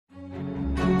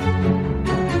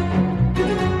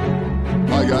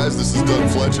guys, this is Doug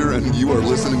Fletcher, and you are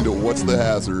listening to What's the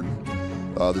Hazard?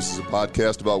 This is a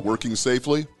podcast about working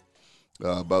safely,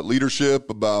 about leadership,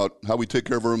 about how we take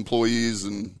care of our employees,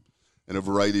 and a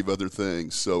variety of other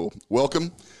things. So,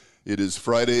 welcome. It is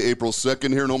Friday, April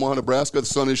 2nd here in Omaha, Nebraska. The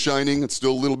sun is shining. It's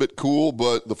still a little bit cool,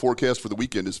 but the forecast for the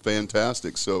weekend is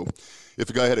fantastic. So, if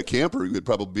a guy had a camper, he would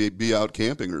probably be out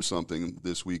camping or something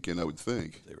this weekend, I would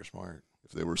think. They were smart.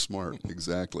 If they were smart,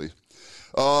 exactly.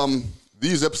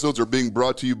 These episodes are being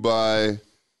brought to you by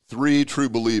three true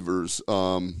believers,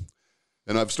 and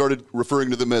I've started referring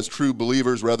to them as true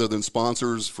believers rather than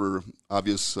sponsors for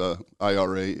obvious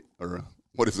IRA or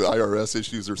what is it, IRS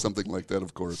issues or something like that,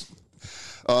 of course.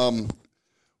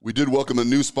 We did welcome a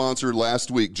new sponsor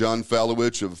last week, John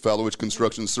Falowich of Falowich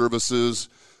Construction Services.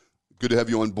 Good to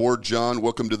have you on board, John.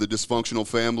 Welcome to the dysfunctional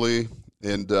family,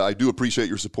 and I do appreciate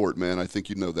your support, man. I think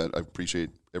you know that. I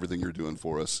appreciate everything you're doing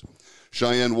for us.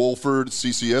 Cheyenne Wolford,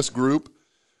 CCS Group,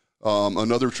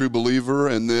 another true believer.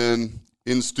 And then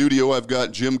in studio, I've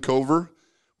got Jim Cover,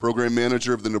 Program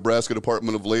Manager of the Nebraska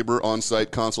Department of Labor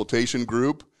On-Site Consultation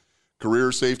Group,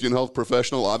 career safety and health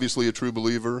professional, obviously a true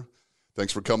believer.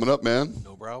 Thanks for coming up, man.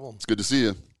 No problem. It's good to see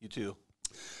you. You too.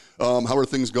 How are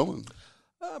things going?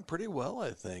 Pretty well,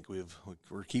 I think.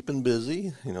 We're keeping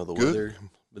busy. You know, the Good. weather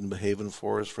been behaving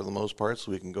for us for the most part,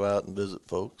 so we can go out and visit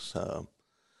folks.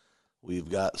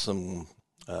 We've got some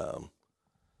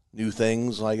new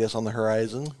things, I guess, on the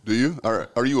horizon. Do you?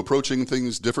 Are you approaching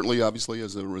things differently, obviously,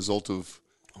 as a result of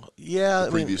the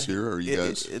previous year? Or you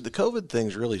guys? The COVID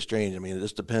thing's really strange. I mean, it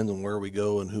just depends on where we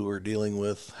go and who we're dealing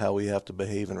with, how we have to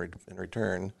behave in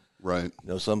return. Right. You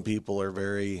know, some people are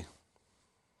very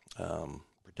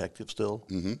protective still,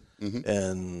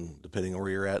 and depending on where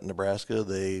you're at in Nebraska,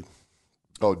 they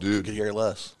could care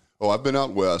less. Oh, I've been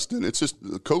out west, and it's just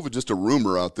COVID, just a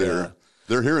rumor out there. Yeah.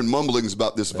 They're hearing mumblings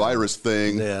about this virus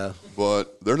thing,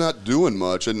 but they're not doing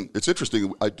much. And it's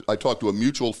interesting. I talked to a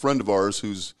mutual friend of ours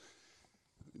whose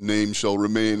name shall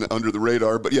remain under the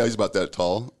radar, but yeah, he's about that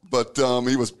tall. But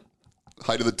he was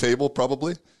height of the table,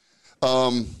 probably.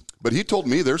 But he told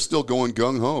me they're still going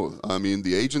gung-ho. I mean,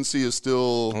 the agency is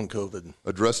still on COVID,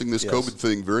 addressing this COVID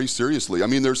thing very seriously. I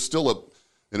mean, there's still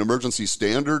an emergency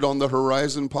standard on the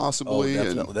horizon, possibly. Oh,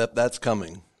 definitely. That's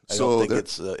coming. I don't think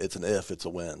it's an if, it's a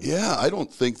when. Yeah, I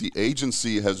don't think the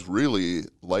agency has really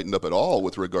lightened up at all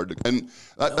with regard to, and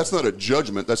that's not a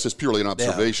judgment. That's just purely an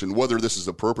observation. Yeah. Whether this is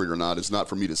appropriate or not is not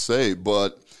for me to say.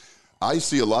 But I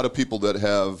see a lot of people that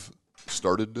have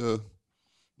started to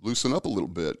loosen up a little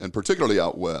bit, and particularly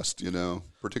out west.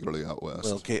 Particularly out west.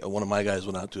 Well, one of my guys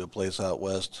went out to a place out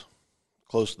west,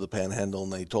 close to the Panhandle,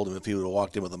 and they told him if he would have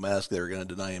walked in with a mask, they were going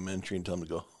to deny him entry and tell him to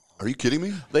go. Are you kidding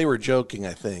me? They were joking,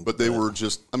 I think. But they were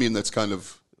just, I mean, that's kind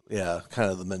of the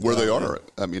mentality. Where they are,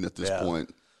 I mean, at this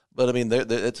point. But, I mean,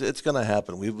 it's going to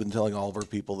happen. We've been telling all of our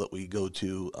people that we go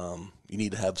to, you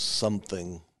need to have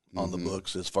something on the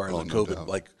books as far as the COVID. No,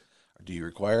 like, do you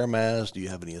require a mask? Do you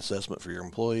have any assessment for your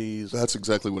employees? That's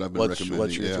exactly what I've been recommending.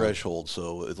 What's your threshold?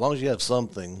 So as long as you have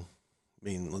something, I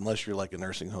mean, unless you're like a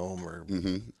nursing home or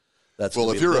that's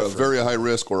if you're a very high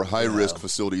risk or a high risk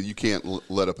facility, you can't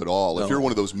let up at all. No. If you're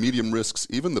one of those medium risks,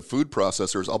 even the food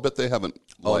processors, I'll bet they haven't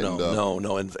lightened up.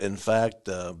 No. In fact,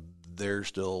 they're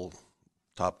still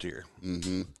top tier.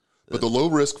 But the low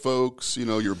risk folks,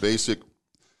 your basic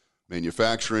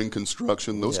manufacturing,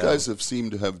 construction, those guys have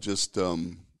seemed to have just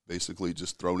basically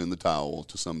just thrown in the towel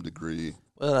to some degree.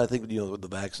 Well, I think with the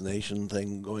vaccination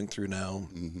thing going through now,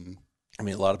 I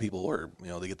mean, a lot of people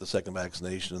they get the second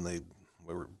vaccination and they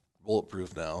were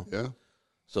bulletproof now. Yeah.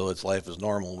 So it's life as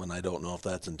normal, and I don't know if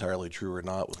that's entirely true or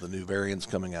not with the new variants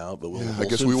coming out, but we'll I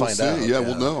guess soon we will find see. out. Yeah,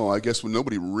 we'll know. I guess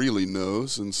nobody really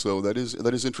knows, and so that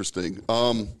is interesting.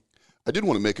 I did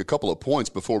want to make a couple of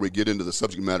points before we get into the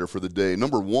subject matter for the day.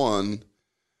 Number one,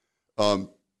 do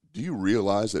you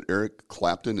realize that Eric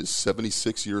Clapton is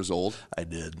 76 years old? I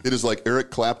did. It is like Eric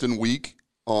Clapton week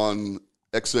on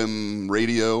XM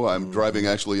radio. I'm driving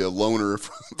actually a loaner.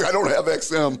 I don't have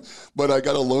XM, but I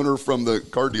got a loaner from the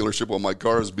car dealership while my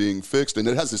car is being fixed, and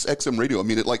it has this XM radio. I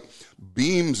mean, it like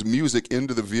beams music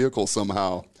into the vehicle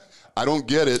somehow. I don't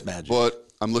get it, but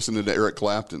I'm listening to Eric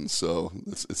Clapton, so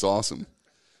it's awesome.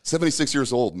 76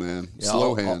 years old, man. Yeah,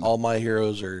 Slow hand. All my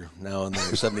heroes are now in their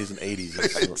 70s and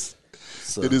 80s.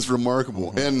 It is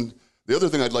remarkable. And the other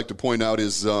thing I'd like to point out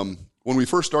is when we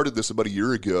first started this about a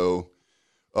year ago,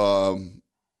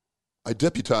 I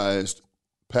deputized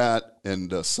Pat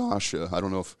and Sasha. I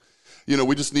don't know if,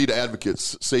 we just need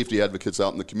advocates, safety advocates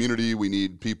out in the community. We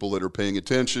need people that are paying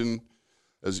attention.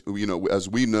 As we know,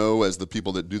 as the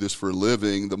people that do this for a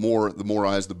living, the more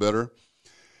eyes, the better.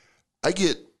 I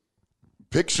get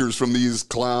pictures from these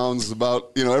clowns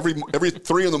about, every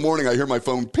 3 a.m. I hear my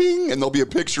phone ping, and there'll be a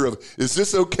picture of, is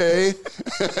this okay?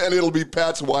 And it'll be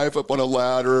Pat's wife up on a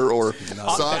ladder, or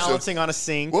Sasha balancing on a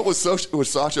sink. What was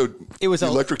Sasha? It was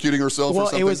electrocuting herself or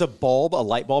something? It was a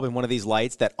light bulb in one of these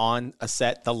lights that on a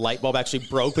set, the light bulb actually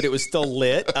broke, but it was still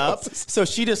lit up. So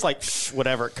she just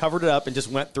whatever, covered it up and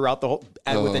just went throughout the whole,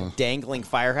 with a dangling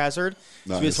fire hazard.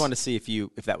 Nice. So we just wanted to see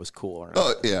if that was cool or not.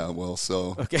 Oh, yeah, well,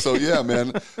 so yeah,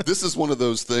 man, this is one of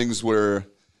those things where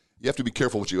you have to be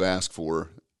careful what you ask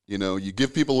for. You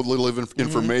give people a little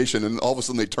information, and all of a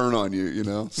sudden they turn on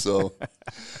you, So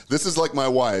this is like my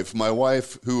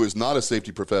wife, who is not a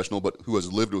safety professional, but who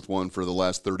has lived with one for the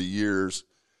last 30 years.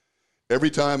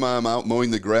 Every time I'm out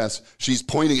mowing the grass, she's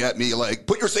pointing at me like,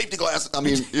 put your safety glasses. I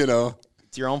mean,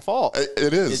 It's your own fault.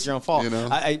 It is. It's your own fault.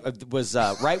 I was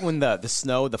right when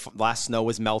the last snow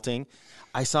was melting,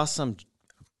 I saw some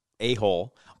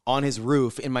a-hole on his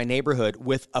roof in my neighborhood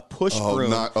with a push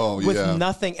broom with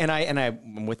nothing. And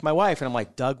I'm with my wife, and I'm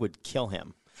like, Doug would kill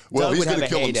him. Well, Doug he's going to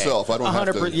kill himself. I don't 100%,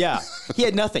 have to. Yeah, he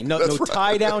had nothing. No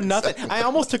tie down, nothing. Exactly. I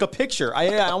almost took a picture.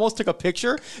 I almost took a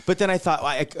picture, but then I thought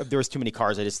there was too many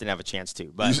cars. I just didn't have a chance to.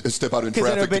 But you step out in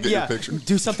traffic to get your picture.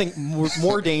 Do something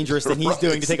more dangerous than he's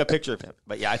doing to take a picture of him.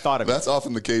 But yeah, I thought of it. That's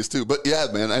often the case too. But yeah,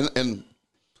 man, and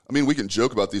I mean, we can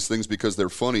joke about these things because they're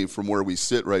funny from where we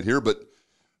sit right here, but.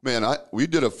 Man, we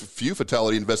did a few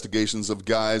fatality investigations of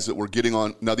guys that were getting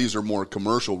on. Now, these are more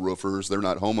commercial roofers. They're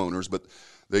not homeowners, but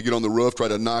they get on the roof, try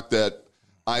to knock that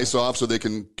ice off so they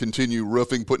can continue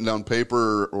roofing, putting down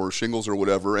paper or shingles or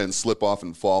whatever, and slip off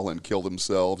and fall and kill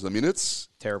themselves. I mean, it's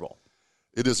terrible.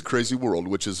 It is a crazy world,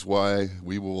 which is why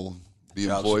we will be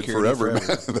employed forever.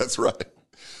 That's right.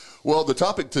 Well, the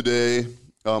topic today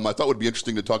I thought would be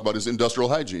interesting to talk about is industrial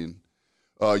hygiene.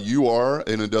 You are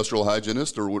an industrial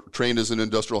hygienist, or trained as an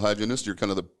industrial hygienist. You're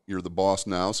you're the boss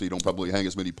now, so you don't probably hang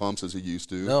as many pumps as you used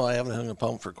to. No, I haven't hung a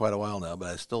pump for quite a while now, but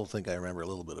I still think I remember a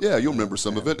little bit of it. Yeah, you'll remember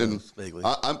some of it. And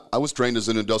I was trained as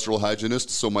an industrial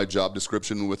hygienist, so my job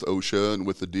description with OSHA and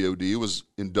with the DOD was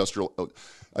industrial.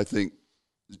 I think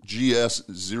GS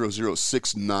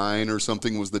 0069 or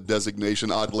something was the designation,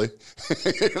 oddly.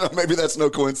 Maybe that's no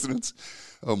coincidence.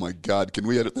 Oh, my God. Can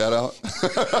we edit that out?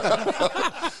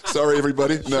 Sorry,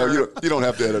 everybody. No, sure. you don't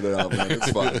have to edit it out, man.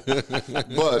 It's fine.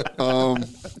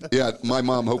 But, yeah, my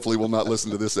mom hopefully will not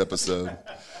listen to this episode.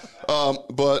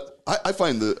 But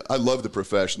I love the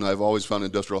profession. I've always found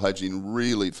industrial hygiene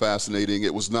really fascinating.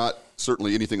 It was not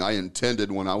certainly anything I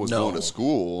intended when I was going to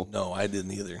school. No, I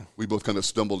didn't either. We both kind of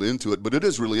stumbled into it, but it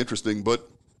is really interesting. But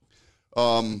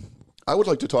I would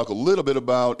like to talk a little bit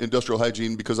about industrial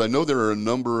hygiene because I know there are a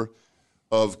number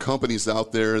of companies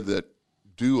out there that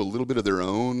do a little bit of their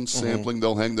own sampling. Mm-hmm.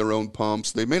 They'll hang their own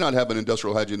pumps. They may not have an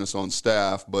industrial hygienist on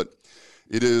staff, but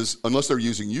it is, unless they're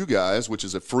using you guys, which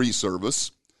is a free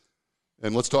service.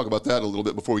 And let's talk about that a little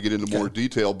bit before we get into more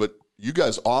detail. But you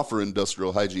guys offer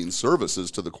industrial hygiene services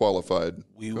to the qualified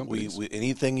companies. We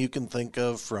anything you can think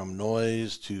of, from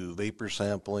noise to vapor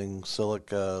sampling,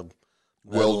 silica,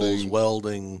 metals,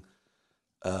 welding,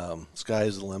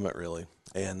 sky's the limit, really.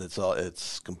 And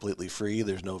it's completely free.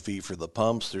 There's no fee for the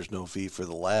pumps. There's no fee for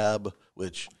the lab,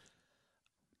 which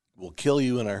will kill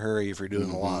you in a hurry if you're doing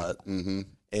a lot. Mm-hmm.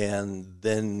 And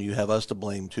then you have us to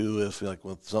blame too if, like,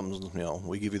 with something,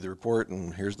 we give you the report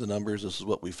and here's the numbers. This is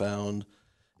what we found.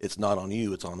 It's not on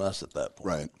you. It's on us at that point.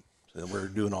 Right. And we're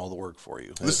doing all the work for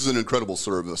you. This is an incredible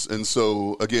service. And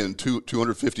so, again,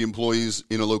 250 employees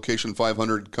in a location,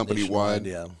 500 company-wide.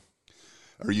 Yeah.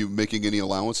 Are you making any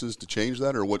allowances to change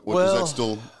that, or what is that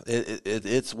still?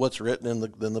 It's what's written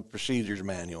in the procedures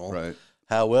manual. Right.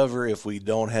 However, if we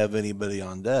don't have anybody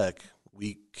on deck,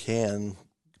 we can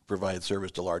provide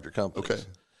service to larger companies. Okay.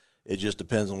 It just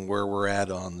depends on where we're at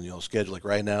on schedule. Like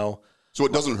right now. So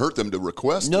it doesn't hurt them to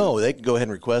request. No, they can go ahead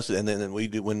and request it, and then we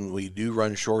do when we do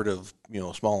run short of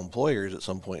small employers at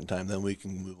some point in time, then we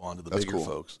can move on to the bigger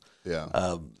folks.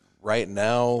 Yeah. Right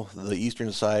now, the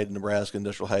eastern side, Nebraska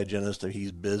industrial hygienist,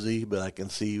 he's busy, but I can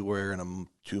see where in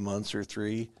 2 months or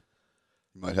 3, you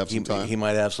might have some time. He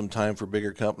might have some time for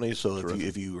bigger companies. So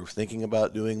if you were thinking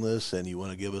about doing this and you want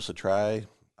to give us a try,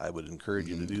 I would encourage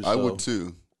you to do so. I would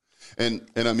too. And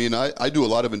I mean, I do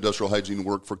a lot of industrial hygiene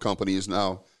work for companies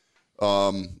now,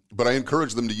 but I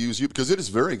encourage them to use you because it is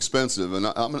very expensive, and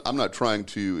I'm not trying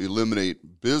to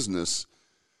eliminate business.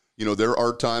 There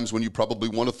are times when you probably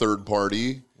want a third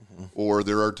party. Or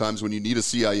there are times when you need a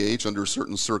CIH under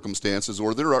certain circumstances,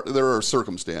 or there are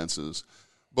circumstances.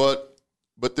 But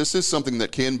this is something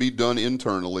that can be done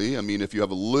internally. I mean, if you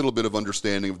have a little bit of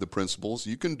understanding of the principles,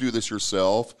 you can do this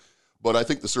yourself But I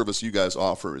think the service you guys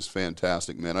offer is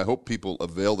fantastic, man. I hope people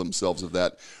avail themselves of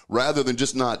that rather than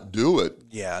just not do it.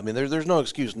 Yeah, I mean, there's no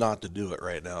excuse not to do it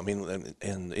right now. I mean,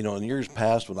 and you know, in years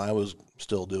past when I was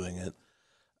still doing it,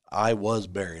 I was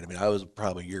buried. I mean, I was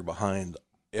probably a year behind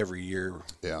every year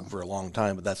for a long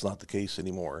time, but that's not the case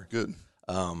anymore. Good.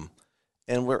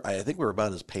 And I think we're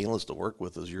about as painless to work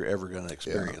with as you're ever going to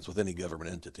experience with any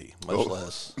government entity, much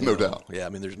less. No doubt. Yeah, I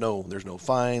mean, there's no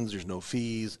fines, there's no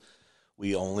fees.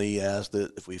 We only ask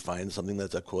that if we find something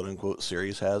that's a quote-unquote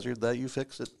serious hazard, that you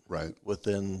fix it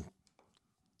within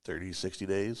 30, 60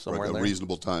 days, somewhere in there. A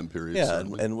reasonable time period. Yeah,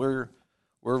 and we're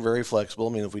very flexible.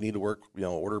 I mean, if we need to work,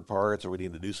 order parts or we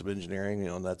need to do some engineering,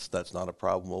 that's not a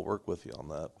problem. We'll work with you on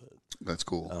that. But, that's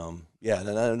cool. Yeah,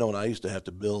 and I know when I used to have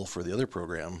to bill for the other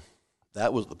program,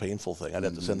 that was the painful thing. I'd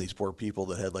have to send these poor people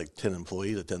that had like 10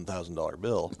 employees a $10,000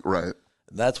 bill. Right.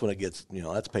 And that's when it gets,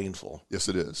 that's painful. Yes,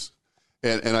 it is.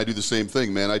 And I do the same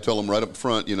thing, man. I tell them right up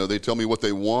front, they tell me what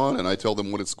they want, and I tell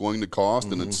them what it's going to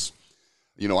cost, and it's,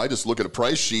 I just look at a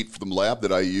price sheet for the lab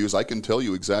that I use. I can tell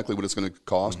you exactly what it's going to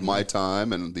cost, my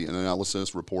time, and the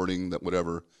analysis, reporting, that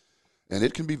whatever. And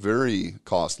it can be very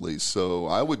costly. So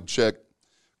I would check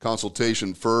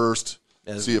consultation first,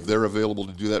 see if they're available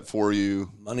to do that for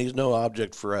you. Money's no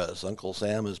object for us. Uncle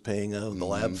Sam is paying the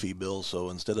lab fee bill,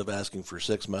 so instead of asking for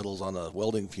 6 metals on a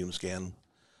welding fume scan,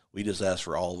 we just ask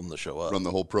for all of them to show up. Run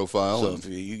the whole profile. So if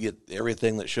you get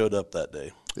everything that showed up that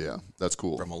day. Yeah, that's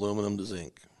cool. From aluminum to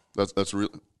zinc. That's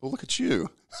really. Well, look at you.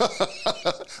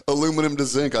 Aluminum to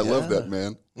zinc. I love that,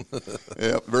 man.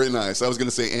 Yeah, very nice. I was going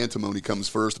to say antimony comes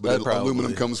first, but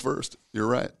aluminum comes first. You're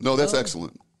right. No, that's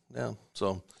excellent. Yeah,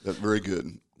 so. That's very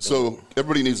good. So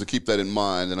everybody needs to keep that in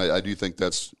mind, and I do think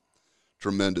that's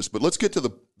tremendous. But let's get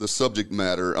to the subject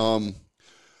matter.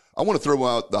 I want to throw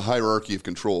out the hierarchy of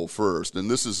control first, and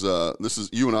this is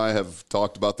you and I have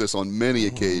talked about this on many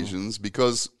occasions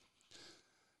because,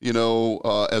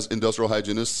 as industrial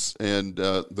hygienists and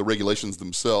the regulations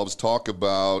themselves talk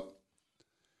about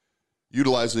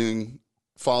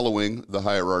following the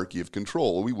hierarchy of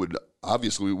control. We would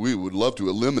love to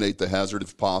eliminate the hazard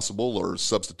if possible, or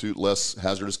substitute less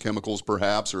hazardous chemicals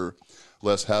perhaps, or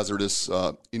less hazardous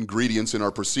ingredients in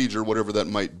our procedure, whatever that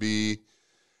might be.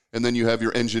 And then you have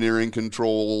your engineering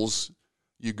controls.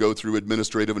 You go through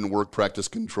administrative and work practice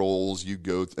controls.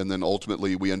 And then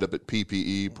ultimately we end up at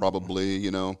PPE probably,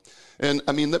 And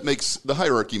I mean, the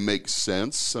hierarchy makes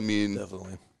sense. I mean,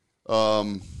 definitely.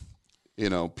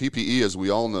 PPE, as we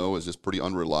all know, is just pretty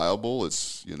unreliable.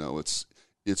 It's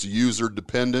user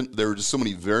dependent. There are just so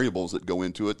many variables that go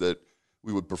into it that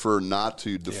we would prefer not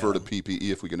to defer to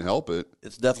PPE if we can help it.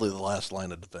 It's definitely the last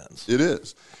line of defense. It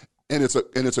is. And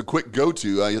it's a quick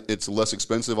go-to. It's less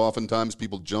expensive oftentimes.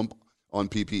 People jump on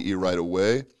PPE right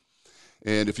away.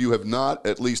 And if you have not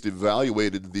at least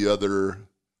evaluated the other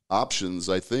options,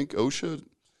 I think OSHA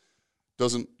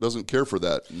doesn't care for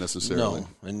that necessarily. No,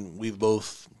 and we've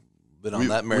both been on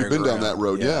that merry-go-round. We've been down that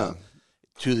road, yeah.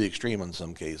 To the extreme in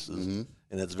some cases. Mm-hmm.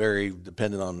 And it's very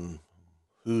dependent on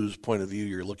whose point of view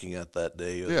you're looking at that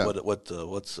day. Yeah.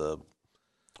 What's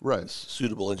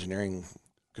suitable engineering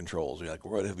controls? You're like,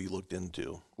 what have you looked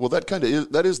into? Well,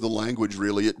 that is the language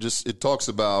really. It talks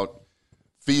about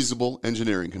feasible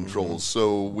engineering controls. Mm-hmm.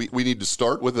 So we need to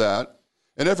start with that,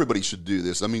 and everybody should do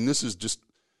this. I mean, this is just,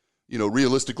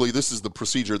 realistically, this is the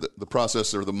procedure, the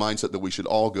process, or the mindset that we should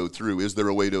all go through. Is there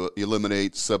a way to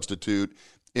eliminate, substitute,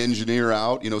 engineer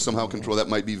out, somehow control? That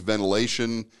might be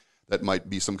ventilation, that might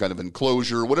be some kind of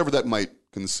enclosure, whatever that might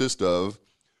consist of.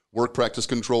 Work practice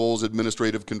controls,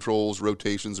 administrative controls,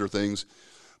 rotations or things.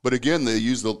 But again, they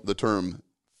use the term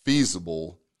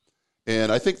feasible,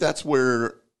 and I think that's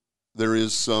where there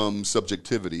is some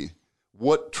subjectivity.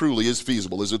 What truly is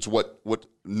feasible? Is it what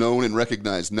known and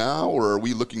recognized now, or are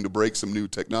we looking to break some new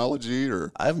technology?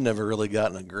 Or I've never really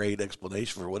gotten a great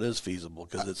explanation for what is feasible,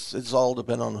 because it's all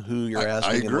dependent on who you're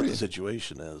asking and what the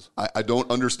situation is. I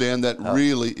don't understand that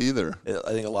really either.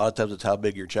 I think a lot of times it's how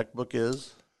big your checkbook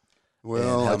is.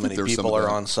 Well, and how many people are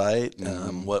on site,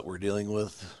 what we're dealing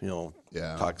with,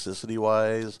 toxicity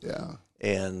wise. Yeah.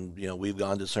 And, we've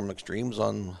gone to some extremes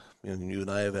on, you and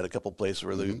I have had a couple places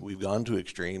where we've gone to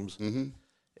extremes. Mm-hmm.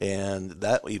 And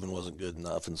that even wasn't good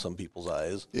enough in some people's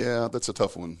eyes. Yeah, that's a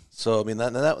tough one. So, I mean,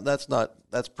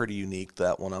 that's pretty unique,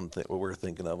 that one what we're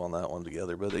thinking of on that one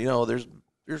together. But,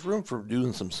 there's room for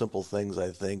doing some simple things,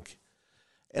 I think.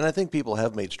 And I think people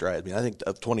have made strides. I mean, I think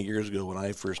 20 years ago when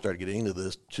I first started getting into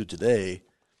this to today,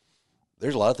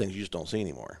 there's a lot of things you just don't see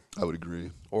anymore. I would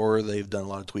agree. Or they've done a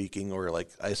lot of tweaking, or like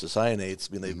isocyanates.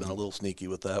 I mean, they've been a little sneaky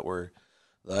with that, where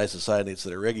the isocyanates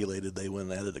that are regulated, they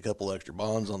went and added a couple extra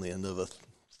bonds on the end of a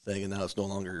thing, and now it's no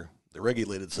longer the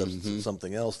regulated substance is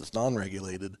something else that's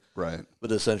non-regulated, right?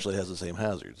 But essentially has the same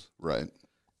hazards, right?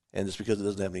 And just because it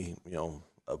doesn't have any,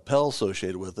 a PEL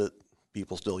associated with it,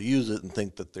 people still use it and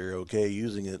think that they're okay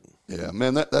using it. Yeah,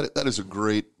 man, that is a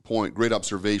great point, great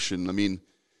observation. I mean,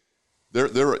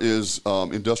 there is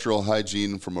industrial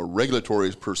hygiene from a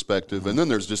regulatory perspective, and then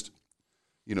there's just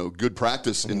good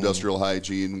practice industrial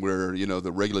hygiene where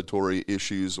the regulatory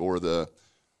issues or the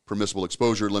permissible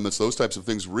exposure limits, those types of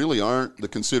things really aren't the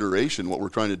consideration. What we're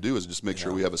trying to do is just make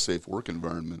sure we have a safe work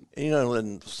environment.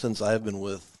 And since I've been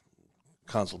with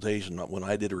consultation, when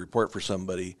I did a report for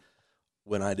somebody,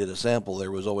 when I did a sample,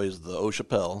 there was always the OSHA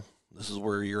PEL. This is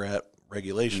where you're at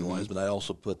regulation-wise, but I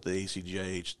also put the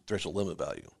ACGIH threshold limit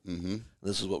value.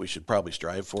 This is what we should probably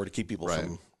strive for to keep people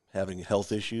from having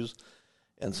health issues.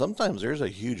 And sometimes there's a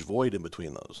huge void in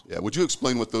between those. Yeah. Would you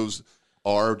explain what those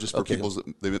are, just for people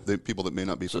that may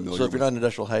not be familiar? So if you're not an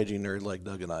industrial hygiene nerd like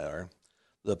Doug and I are,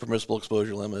 the permissible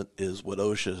exposure limit is what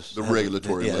OSHA the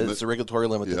regulatory limit. It's the regulatory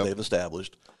limit that they've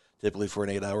established, typically for an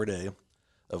 8-hour day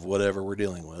of whatever we're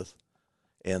dealing with.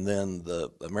 And then the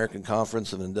American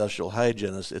Conference of Industrial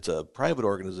Hygienists, it's a private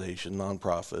organization,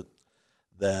 nonprofit,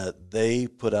 that they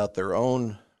put out their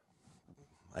own,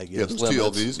 I guess, those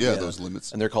limits. TLVs, those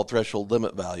limits. And they're called threshold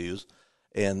limit values.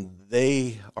 And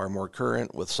they are more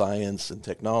current with science and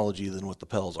technology than what the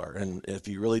PELs are. And if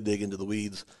you really dig into the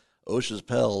weeds, OSHA's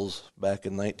PELs back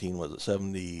in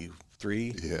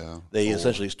 73, they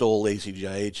essentially stole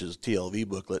ACGIH's TLV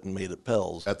booklet and made it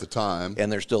PELs at the time,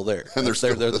 and they're still there. And they're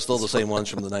still the same ones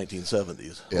from the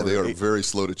 1970s. Yeah, they are very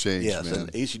slow to change. Yes, man.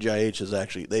 and ACGIH is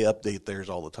actually, they update theirs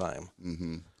all the time.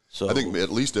 So I think at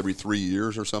least every 3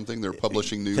 years or something they're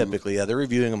publishing new. Typically, they're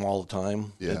reviewing them all the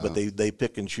time. Yeah. But they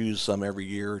pick and choose some every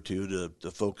year or two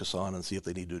to focus on and see if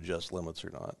they need to adjust limits or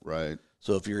not. Right.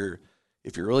 So if you're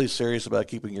really serious about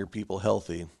keeping your people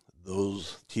healthy,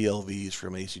 those TLVs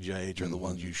from ACGIH are the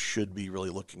ones you should be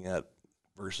really looking at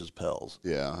versus PELs.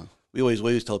 Yeah. We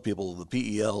always tell people the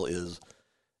PEL is,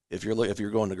 if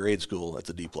you're going to grade school, that's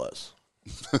a D+.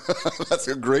 That's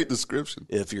a great description.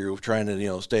 If you're trying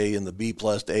to stay in the B+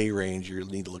 to A range, you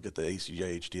need to look at the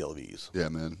ACGIH TLVs. Yeah,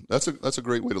 man, that's a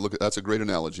great way to look at. That's a great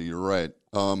analogy. You're right.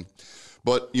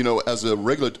 But as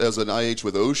an IH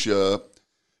with OSHA,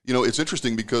 it's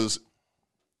interesting because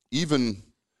even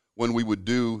when we would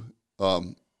do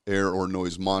air or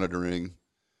noise monitoring,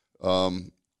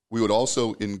 we would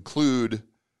also include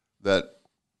that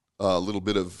little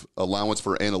bit of allowance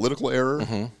for analytical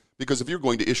error. Because if you're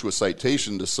going to issue a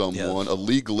citation to someone, a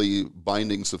legally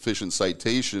binding sufficient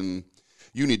citation,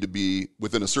 you need to be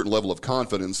within a certain level of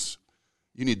confidence.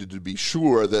 You needed to be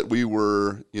sure that we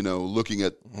were, looking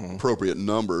at appropriate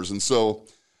numbers. And so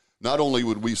not only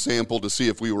would we sample to see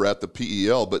if we were at the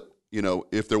PEL, but,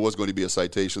 if there was going to be a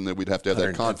citation, then we'd have to have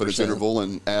that confidence interval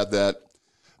and add that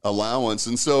allowance.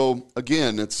 And so,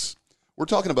 again, we're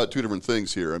talking about two different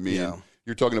things here. I mean,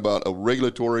 you're talking about a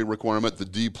regulatory requirement, the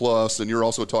D+, and you're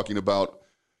also talking about,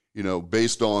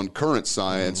 based on current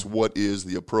science, what is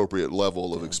the appropriate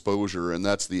level of exposure, and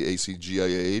that's the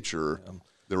ACGIH or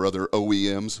there are other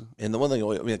OEMs. And the one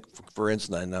thing, for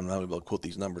instance, and I'm not able to quote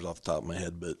these numbers off the top of my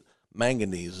head, but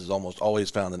manganese is almost always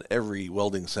found in every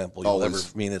welding sample you'll ever.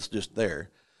 It's just there,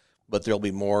 but there'll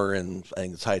be more in, I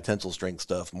think it's high tensile strength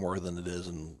stuff more than it is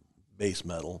in base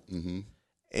metal.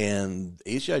 And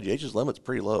ACGIH's limit's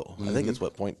pretty low. I think it's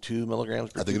 0.2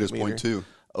 milligrams per I think it is meter. 0.2.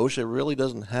 OSHA really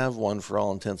doesn't have one for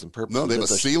all intents and purposes. No, they have a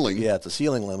ceiling. Yeah, it's a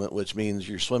ceiling limit, which means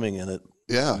you're swimming in it.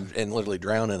 Yeah. And literally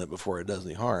drown in it before it does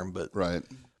any harm. But right.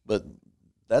 But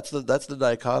that's the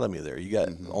dichotomy there. You got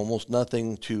almost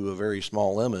nothing to a very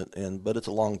small limit, but it's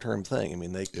a long-term thing. I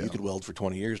mean, you could weld for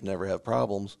 20 years and never have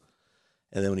problems.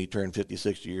 And then when you turn 50,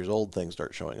 60 years old, things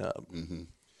start showing up.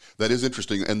 That is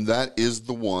interesting. And that is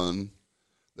the one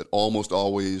that almost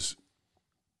always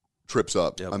trips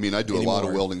up. I mean, I do a lot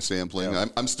of welding sampling.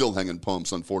 I'm still hanging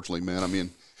pumps, unfortunately, man. I mean,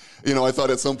 I thought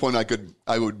at some point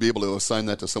I would be able to assign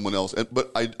that to someone else.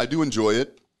 But I do enjoy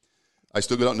it. I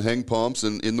still get out and hang pumps.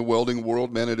 And in the welding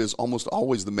world, man, it is almost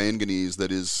always the manganese that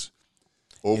is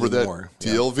over that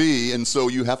TLV. And so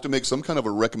you have to make some kind of a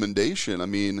recommendation. I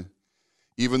mean,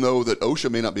 even though that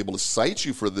OSHA may not be able to cite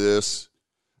you for this,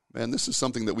 man, this is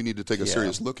something that we need to take a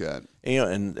serious look at.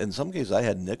 And in some cases, I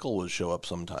had nickel would show up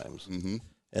sometimes, and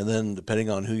then depending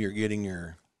on who you're getting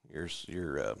your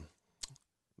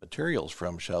materials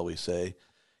from, shall we say,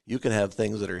 you can have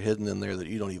things that are hidden in there that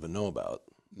you don't even know about.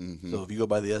 So if you go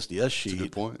by the SDS sheet, that's a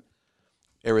good point.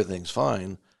 Everything's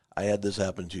fine. I had this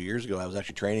happen 2 years ago. I was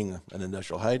actually training an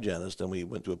industrial hygienist, and we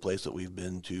went to a place that we've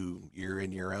been to year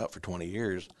in, year out for 20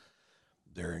 years.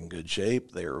 They're in good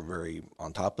shape. They were very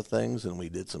on top of things, and we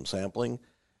did some sampling.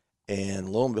 And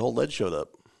lo and behold, lead showed up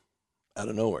out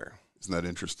of nowhere. Isn't that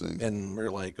interesting? And we're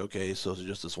like, okay, so it's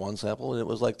just this one sample, and it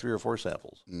was like 3 or 4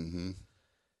 samples. Mm-hmm.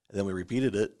 And then we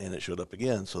repeated it, and it showed up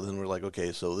again. So then we're like,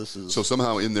 okay, so this is... So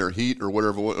somehow in their heat or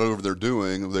whatever they're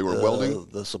doing, they were welding?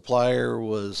 The supplier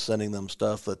was sending them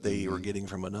stuff that they were getting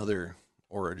from another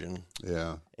origin.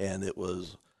 Yeah. And it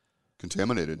was...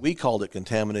 contaminated. We called it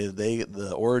contaminated.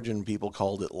 The origin people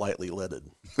called it lightly leaded.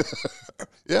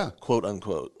 Yeah. Quote,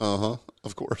 unquote. Uh-huh.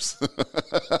 Of course.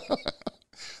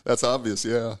 That's obvious,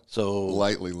 yeah. So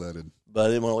lightly leaded.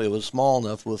 But it was small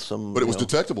enough with some. But it was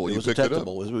detectable. It was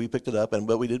detectable. We picked it up,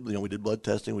 but we did blood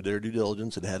testing. We did our due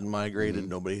diligence. It hadn't migrated.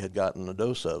 Nobody had gotten a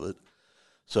dose of it.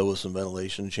 So with some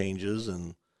ventilation changes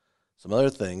and some other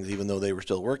things, even though they were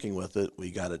still working with it,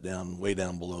 we got it way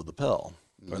down below the PEL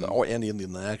and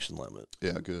in the action limit.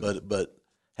 Yeah, good. But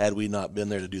had we not been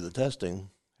there to do the testing,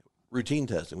 routine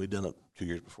testing, we'd done it 2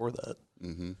 years before that.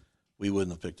 Mm-hmm. We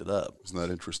wouldn't have picked it up. Isn't that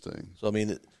interesting? So I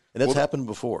mean. And it's happened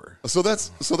before. So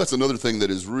that's another thing that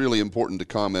is really important to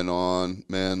comment on,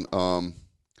 man. And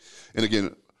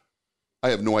again, I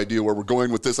have no idea where we're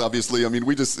going with this. Obviously, I mean,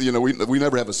 we just we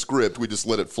never have a script. We just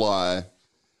let it fly.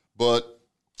 But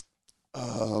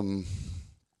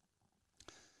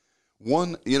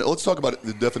let's talk about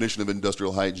the definition of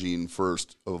industrial hygiene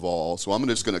first of all. So I'm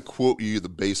just going to quote you the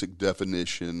basic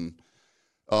definition.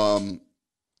 The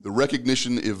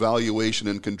recognition, evaluation,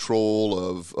 and control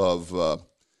of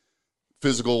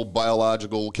physical,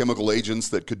 biological, chemical agents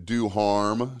that could do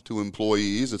harm to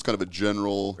employees. It's kind of a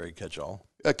general, very catch-all.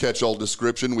 A catch-all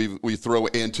description. We throw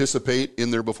anticipate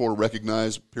in there before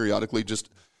recognize periodically,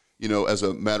 just as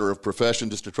a matter of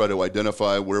profession, just to try to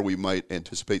identify where we might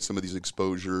anticipate some of these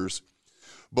exposures.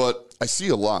 But I see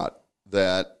a lot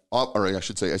that, or I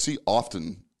should say, I see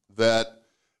often that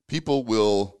people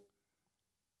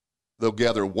they'll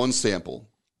gather one sample,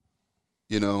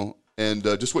 and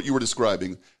just what you were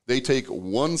describing, they take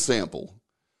one sample,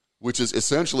 which is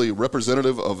essentially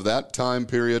representative of that time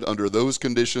period under those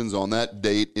conditions on that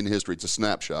date in history. It's a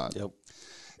snapshot. Yep.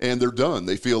 And they're done.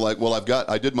 They feel like, well,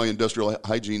 I did my industrial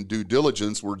hygiene due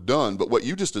diligence. We're done. But what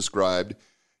you just described,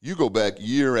 you go back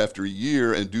year after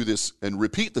year and do this and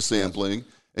repeat the sampling,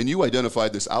 and you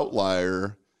identified this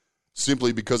outlier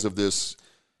simply because of this.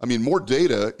 I mean, more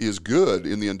data is good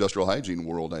in the industrial hygiene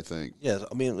world, I think. Yes,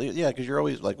 I mean, yeah, because you're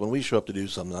always, like, when we show up to do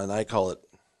something, and I call it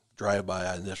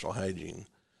drive-by industrial hygiene,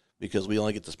 because we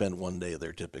only get to spend 1 day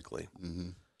there typically. Mm-hmm.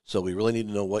 So we really need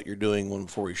to know what you're doing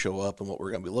before we show up and what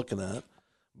we're going to be looking at.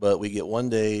 But we get 1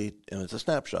 day, and it's a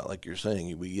snapshot, like you're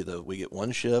saying. We get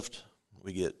one shift,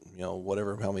 we get,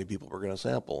 whatever, how many people we're going to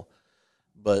sample.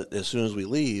 But as soon as we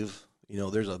leave,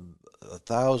 there's a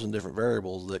 1,000 different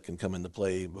variables that can come into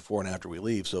play before and after we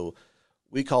leave. So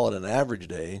we call it an average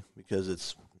day because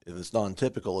if it's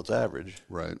non-typical, it's average.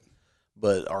 Right.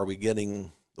 But are we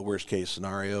getting the worst case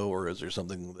scenario, or is there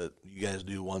something that you guys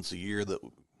do once a year that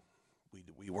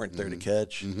we weren't there to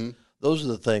catch? Mm-hmm. Those are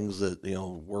the things that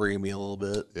worry me a little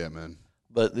bit. Yeah, man.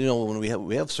 But when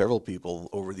we have several people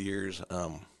over the years,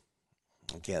 I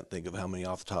can't think of how many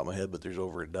off the top of my head, but there's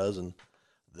over a dozen.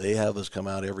 They have us come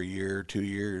out every year, 2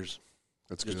 years.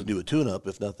 That's just good. to do a tune-up,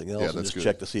 if nothing else, and just good.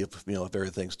 Check to see if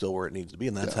everything's still where it needs to be,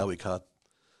 and that's how we caught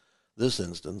this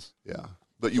instance. Yeah,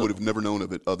 but you would have never known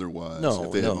of it otherwise.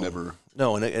 If they had never.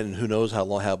 No, and who knows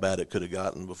how bad it could have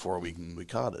gotten before we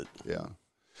caught it.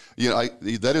 Yeah,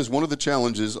 that is one of the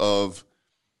challenges of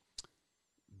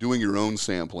doing your own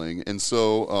sampling, and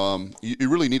so you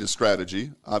really need a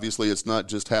strategy. Obviously, it's not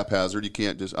just haphazard. You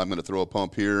can't just, I'm going to throw a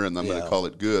pump here and I'm going to call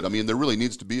it good. I mean, there really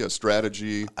needs to be a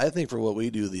strategy. I think for what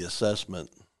we do, the assessment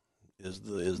is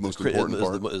the most important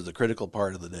part. Is the critical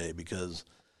part of the day, because,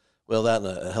 well, that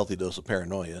and a healthy dose of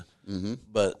paranoia. Mm-hmm.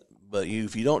 But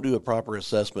if you don't do a proper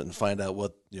assessment and find out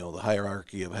what the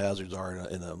hierarchy of hazards are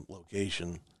in a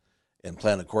location, and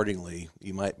plan accordingly,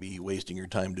 you might be wasting your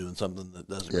time doing something that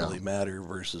doesn't really matter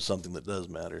versus something that does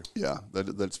matter. Yeah,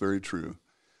 that's very true.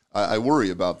 I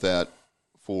worry about that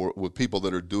with people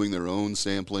that are doing their own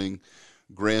sampling.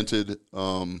 Granted,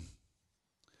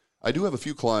 I do have a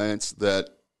few clients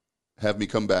that have me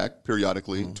come back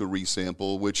periodically to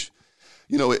resample, which,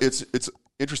 it's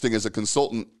interesting as a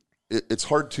consultant. It's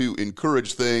hard to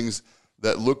encourage things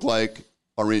that look like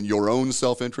are in your own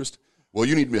self-interest. Well,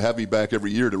 you need to have me back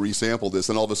every year to resample this,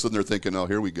 and all of a sudden they're thinking, "Oh,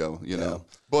 here we go,"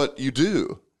 But you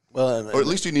do, or at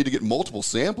least you need to get multiple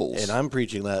samples. And I'm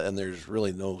preaching that, and there's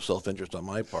really no self-interest on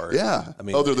my part. Yeah, I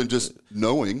mean, other than just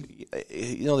knowing.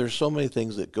 There's so many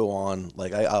things that go on.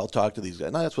 Like I'll talk to these guys,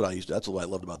 and that's what I used to. That's what I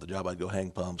loved about the job. I'd go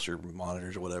hang pumps or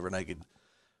monitors or whatever, and I could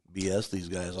BS these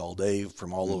guys all day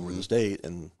from all over the state.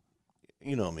 And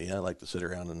you know me, I like to sit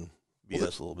around and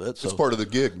BS a little bit. So it's part of the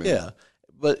gig, man. Yeah,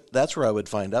 but that's where I would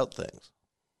find out things.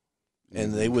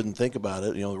 And they wouldn't think about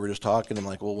it. We're just talking. I'm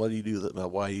like, well, what do you do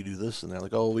about why you do this? And they're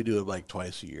like, oh, we do it like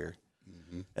twice a year.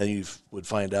 Mm-hmm. And you would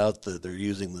find out that they're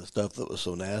using the stuff that was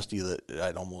so nasty that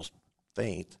I'd almost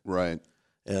faint. Right.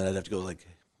 And I'd have to go like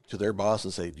to their boss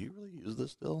and say, do you really use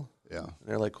this still? Yeah. And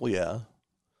they're like, well, yeah,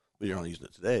 but you're not using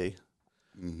it today.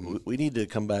 Mm-hmm. We need to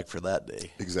come back for that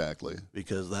day. Exactly.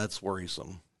 Because that's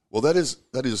worrisome. Well, that is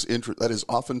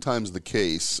oftentimes the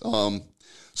case.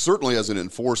 Certainly as an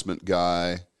enforcement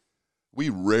guy, we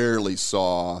rarely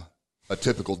saw a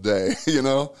typical day,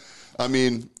 I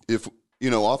mean,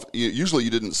 usually you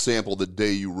didn't sample the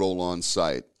day you roll on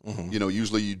site. Mm-hmm.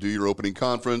 Usually you do your opening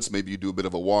conference, maybe you do a bit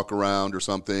of a walk around or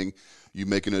something. You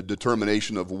make a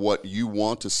determination of what you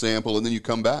want to sample, and then you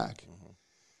come back.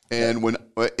 Mm-hmm. And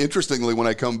interestingly, when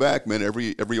I come back, man,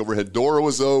 every overhead door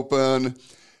was open,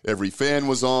 every fan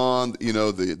was on,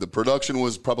 the production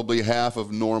was probably half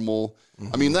of normal.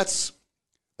 Mm-hmm. I mean, that's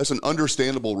an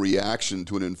understandable reaction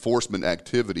to an enforcement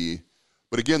activity.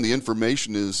 But again, the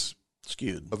information is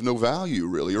skewed, of no value,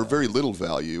 really, or very little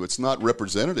value. It's not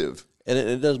representative. And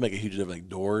it does make a huge difference. Like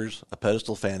doors, a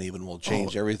pedestal fan even will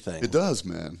change everything. It does,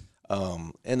 man.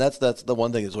 And that's the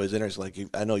one thing that's always interesting. Like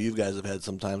I know you guys have had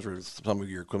some times where some of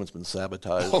your equipment's been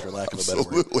sabotaged, for lack of a better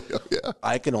word. Oh, yeah.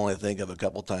 I can only think of a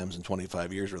couple times in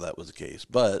 25 years where that was the case.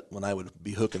 But when I would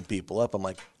be hooking people up, I'm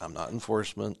like, I'm not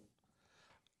enforcement.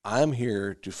 I'm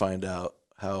here to find out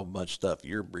how much stuff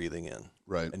you're breathing in,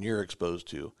 right, and you're exposed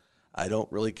to. I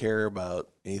don't really care about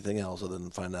anything else other than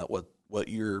find out what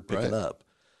you're picking up.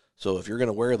 So if you're going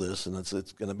to wear this and it's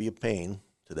going to be a pain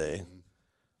today,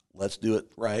 let's do it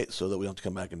right so that we don't have to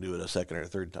come back and do it a second or a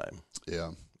third time.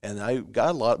 Yeah. And I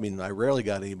got a lot. I mean, I rarely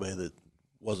got anybody that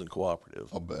wasn't cooperative.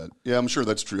 I'll bet. Yeah, I'm sure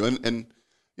that's true. And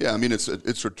yeah, I mean, it's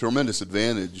a tremendous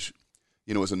advantage,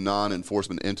 as a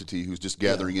non-enforcement entity who's just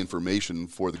gathering information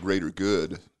for the greater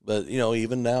good. But,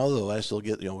 even now, though, I still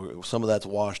get, some of that's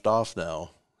washed off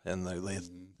now. And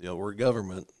we're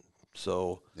government,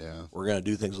 so we're going to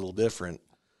do things a little different.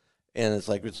 And it's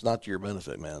like, it's not to your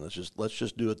benefit, man. Let's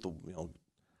just do it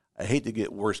I hate to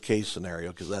get worst case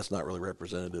scenario because that's not really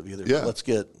representative either. Yeah. Let's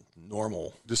get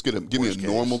normal. Just give me a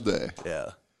normal day. Yeah.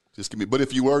 Just give me. But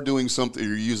if you are doing something,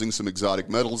 you're using some exotic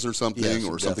metals or something,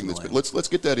 or something let's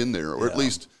get that in there, or at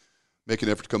least make an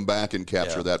effort to come back and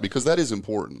capture that, because that is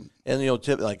important. And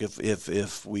like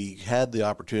if we had the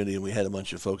opportunity and we had a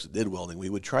bunch of folks that did welding, we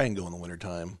would try and go in the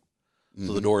wintertime,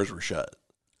 so the doors were shut.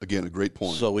 Again, a great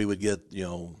point. So we would get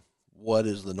what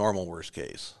is the normal worst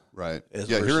case. Right.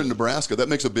 Here in Nebraska, that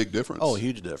makes a big difference. Oh, a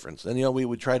huge difference. And, we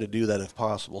would try to do that if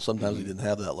possible. Sometimes we didn't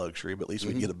have that luxury, but at least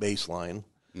we'd get a baseline.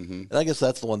 Mm-hmm. And I guess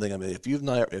that's the one thing. I mean, if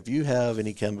you have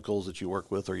any chemicals that you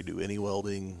work with, or you do any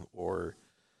welding or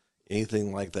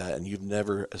anything like that, and you've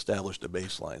never established a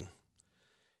baseline,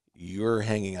 you're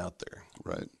hanging out there.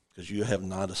 Right. Because you have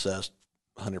not assessed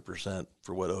 100%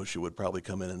 for what OSHA would probably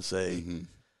come in and say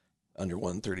under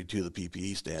 132, the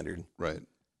PPE standard. Right.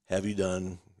 Have you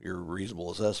done your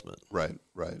reasonable assessment? Right.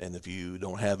 And if you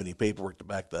don't have any paperwork to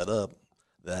back that up,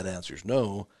 that answer's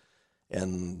no,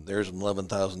 and there's an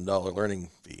 $11,000 learning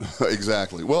fee.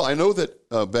 Exactly. Well, I know that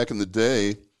back in the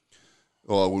day,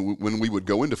 when we would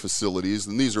go into facilities,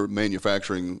 and these are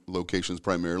manufacturing locations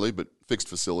primarily, but fixed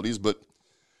facilities, but,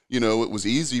 it was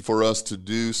easy for us to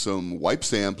do some wipe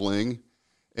sampling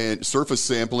and surface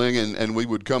sampling, and we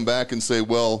would come back and say,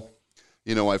 well,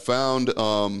 I found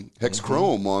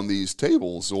hexchrome on these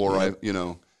tables, or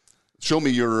show me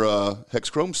your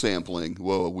hexchrome sampling.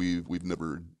 Well, we've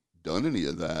never done any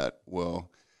of that. Well,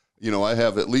 I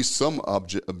have at least some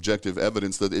objective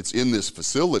evidence that it's in this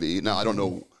facility. Now, I don't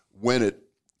know when it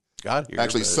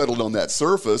actually settled on that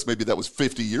surface. Maybe that was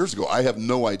 50 years ago. I have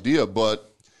no idea,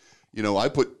 but I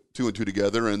put two and two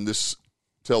together, and this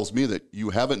tells me that you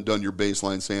haven't done your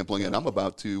baseline sampling, and I'm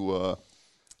about to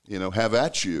have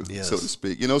at you, so to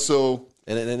speak. So.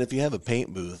 And if you have a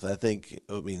paint booth,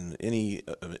 any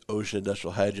OSHA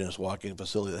industrial hygienist walking a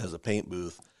facility that has a paint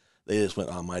booth, they just went,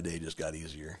 my day just got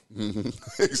easier.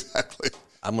 Mm-hmm. Exactly.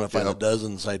 I'm going to find a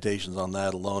dozen citations on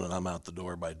that alone, and I'm out the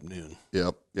door by noon.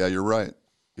 Yep. Yeah, you're right.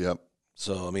 Yep.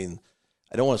 So,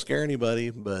 I don't want to scare anybody,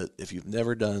 but if you've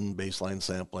never done baseline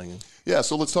sampling. Yeah,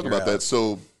 so let's talk about that.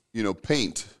 So,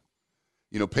 paint,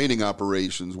 painting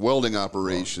operations, welding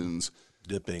operations.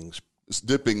 Dipping,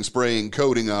 spraying,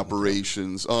 coating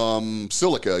operations,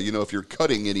 silica, if you're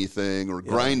cutting anything or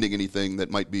grinding anything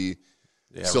that might be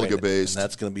silica-based. And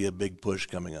that's going to be a big push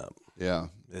coming up. Yeah.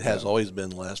 It has always been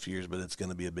the last few years, but it's going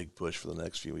to be a big push for the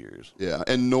next few years. Yeah,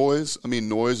 and noise.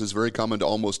 Noise is very common to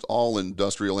almost all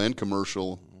industrial and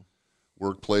commercial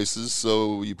workplaces.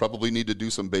 So you probably need to do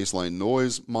some baseline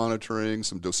noise monitoring,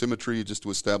 some dosimetry just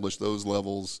to establish those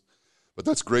levels. But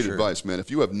that's great advice, man.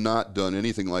 If you have not done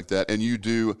anything like that, and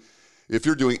if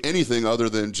you're doing anything other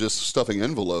than just stuffing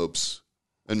envelopes,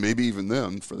 and maybe even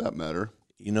them for that matter.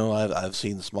 I've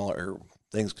seen smaller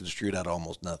things construed out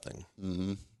almost nothing.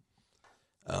 Mm-hmm.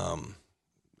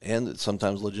 And it's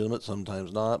sometimes legitimate,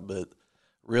 sometimes not. But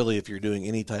really, if you're doing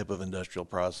any type of industrial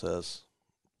process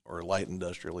or light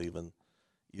industrial even,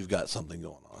 you've got something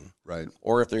going on. Right.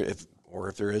 Or if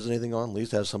there is anything on, at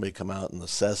least have somebody come out and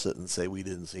assess it and say, we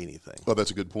didn't see anything. Oh,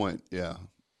 that's a good point. Yeah.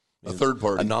 A third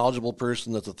party. A knowledgeable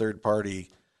person that's a third party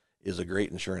is a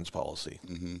great insurance policy.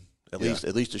 Mm-hmm.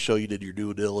 At least to show you did your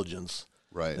due diligence.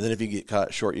 Right. And then if you get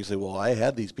caught short, you say, well, I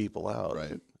had these people out.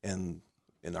 Right. And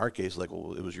in our case, like,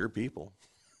 well, it was your people.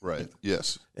 Right.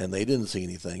 Yes. And they didn't see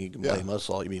anything. You can blame us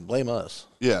all. Blame us.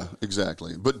 Yeah,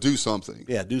 exactly. But do something.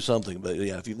 Yeah, do something. But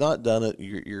yeah, if you've not done it,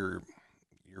 you're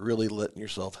really letting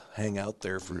yourself hang out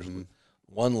there for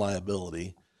one,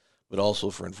 liability, but also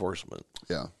for enforcement.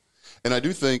 Yeah. And I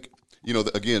do think,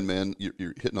 again, man,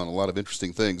 you're hitting on a lot of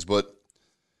interesting things, but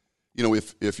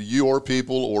if your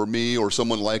people or me or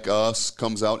someone like us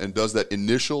comes out and does that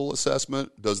initial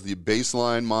assessment, does the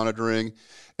baseline monitoring,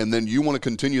 and then you want to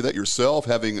continue that yourself,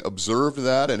 having observed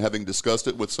that and having discussed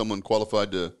it with someone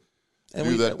qualified to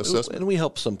do that assessment. And we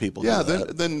help some people. Yeah, do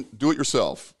that. then do it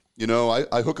yourself.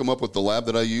 I hook them up with the lab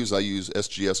that I use. I use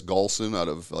SGS Galson out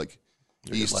of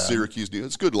East Syracuse.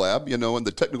 It's a good lab, and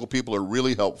the technical people are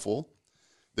really helpful.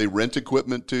 They rent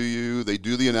equipment to you. They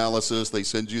do the analysis. They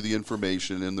send you the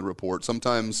information in the report.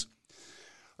 Sometimes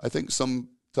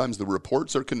the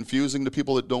reports are confusing to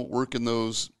people that don't work in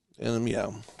those.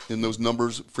 In those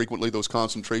numbers, frequently those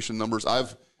concentration numbers.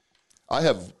 I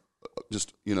have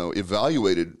just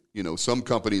evaluated some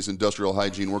companies' industrial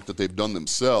hygiene work that they've done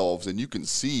themselves, and you can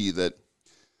see that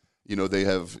they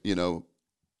have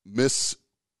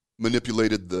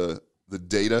manipulated the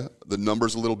data, the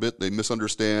numbers a little bit. They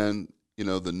misunderstand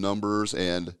the numbers,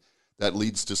 and that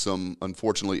leads to some,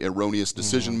 unfortunately, erroneous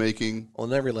decision making. Well,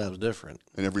 and every lab's different.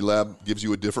 And every lab gives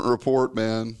you a different report,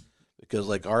 man. Because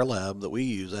like our lab that we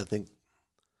use, I think.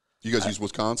 You guys use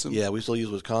Wisconsin? Yeah, we still use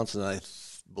Wisconsin. I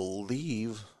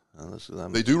believe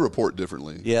they do report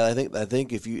differently. Yeah, I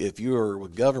think if you are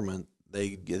with government,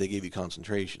 they give you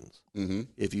concentrations. Mm-hmm.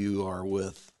 If you are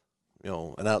with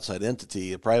an outside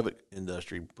entity, a private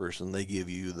industry person, they give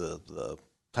you the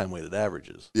time weighted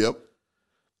averages. Yep.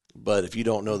 But if you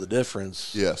don't know the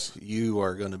difference, yes, you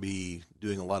are going to be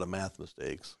doing a lot of math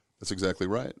mistakes. That's exactly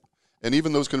right. And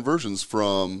even those conversions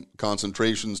from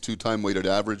concentrations to time-weighted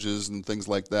averages and things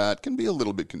like that can be a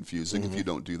little bit confusing if you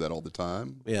don't do that all the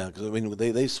time. Yeah, because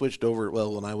they switched over.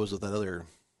 Well, when I was with that other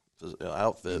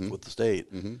outfit with the state,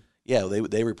 yeah,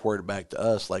 they reported back to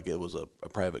us like it was a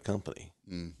private company.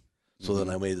 So then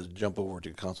I made the jump over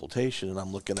to consultation, and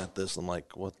I'm looking at this, and I'm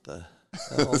like, what the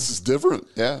hell? This is different.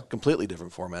 Yeah, completely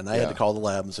different format. And I had to call the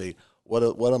lab and say,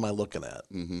 what am I looking at?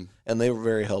 And they were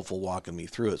very helpful walking me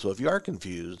through it. So if you are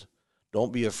confused,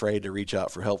 don't be afraid to reach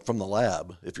out for help from the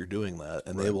lab if you're doing that,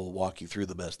 and they will walk you through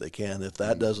the best they can. If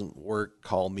that doesn't work,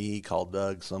 call me, call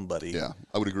Doug, somebody. Yeah,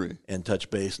 I would agree. And touch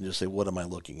base and just say, what am I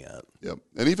looking at? Yep.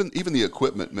 And even the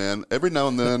equipment, man. Every now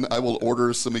and then I will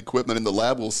order some equipment, and the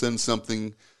lab will send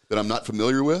something that I'm not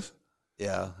familiar with.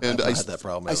 Yeah, and I had that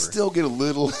problem. I still get a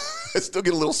little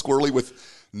squirrely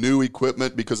with new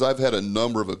equipment because I've had a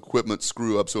number of equipment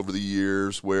screw ups over the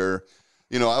years where.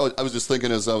 I was just thinking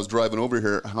as I was driving over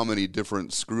here how many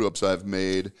different screw-ups I've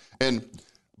made. And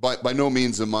by no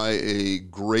means am I a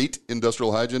great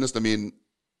industrial hygienist. I mean,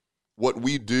 what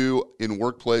we do in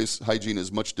workplace hygiene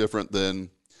is much different than,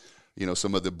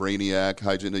 some of the brainiac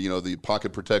hygiene, the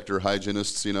pocket protector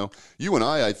hygienists. You and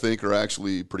I think, are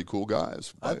actually pretty cool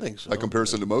guys. I think so. By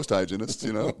comparison to most hygienists,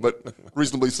 but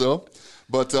reasonably so.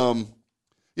 But, so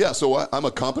I'm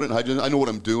a competent hygienist. I know what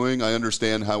I'm doing. I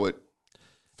understand how it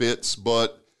fits,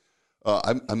 but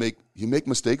you make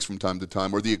mistakes from time to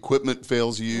time, or the equipment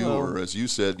fails you, or as you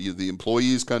said, the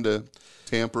employees kind of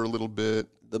tamper a little bit.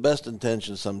 The best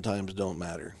intentions sometimes don't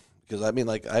matter because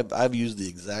I've used the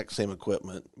exact same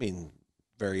equipment.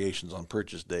 Variations on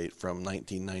purchase date from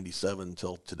 1997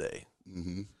 until today.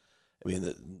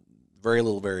 Very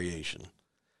little variation.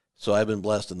 So I've been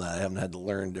blessed in that. I haven't had to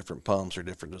learn different pumps or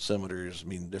different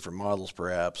dosimeters, different models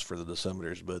perhaps for the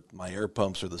dosimeters, but my air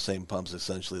pumps are the same pumps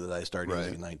essentially that I started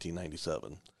using in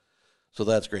 1997. So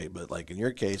that's great. But in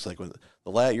your case, when the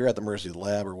lab, you're at the mercy of the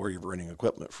lab or where you're renting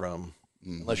equipment from,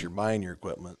 unless you're buying your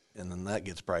equipment, and then that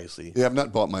gets pricey. Yeah, I've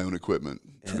not bought my own equipment,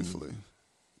 truthfully.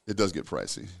 It does get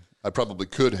pricey. I probably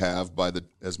could have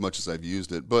as much as I've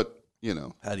used it, but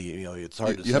how do you it's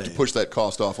hard to you have to push that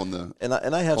cost off on the and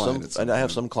I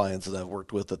have some clients that I've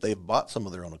worked with that they've bought some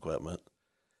of their own equipment,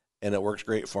 and it works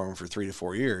great for them for 3 to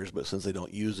 4 years. But since they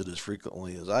don't use it as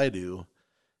frequently as I do,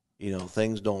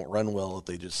 things don't run well if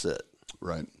they just sit.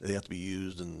 Right. They have to be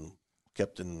used and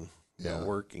kept in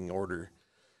working order.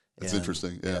 That's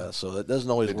interesting. Yeah. So that doesn't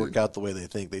always work out the way they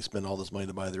think. They spend all this money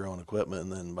to buy their own equipment,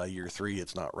 and then by year 3,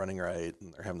 it's not running right,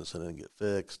 and they're having to send it and get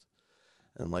fixed.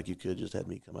 And I'm like, you could just have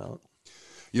me come out.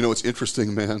 It's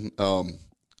interesting, man.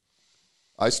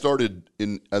 I started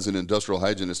as an industrial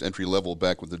hygienist, entry level,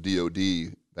 back with the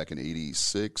DOD back in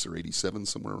 '86 or '87,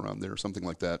 somewhere around there, something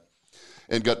like that,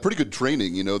 and got pretty good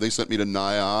training. They sent me to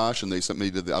NIOSH, and they sent me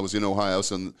to I was in Ohio,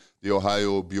 so the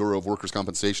Ohio Bureau of Workers'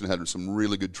 Compensation had some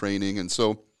really good training, and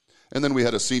then we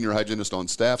had a senior hygienist on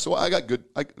staff, so I got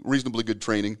reasonably good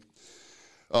training.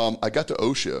 I got to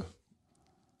OSHA,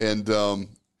 and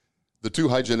the 2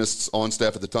 hygienists on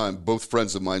staff at the time, both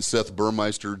friends of mine, Seth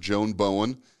Burmeister, Joan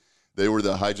Bowen, they were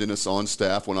the hygienists on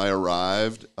staff when I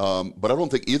arrived. But I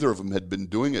don't think either of them had been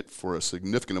doing it for a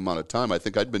significant amount of time. I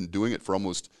think I'd been doing it for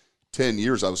almost 10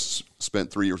 years. I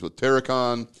spent 3 years with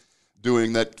Terracon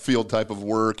doing that field type of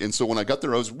work. And so when I got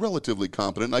there, I was relatively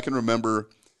competent. And I can remember,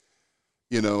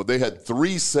 they had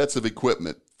 3 sets of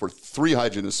equipment for 3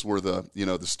 hygienists were the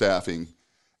staffing.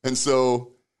 And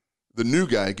so the new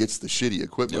guy gets the shitty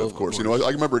equipment, of course. I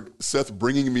remember Seth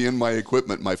bringing me in my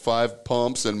equipment, my 5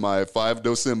 pumps and my 5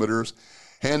 dosimeters,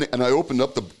 and I opened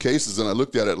up the cases and I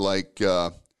looked at it like,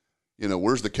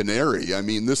 where's the canary? I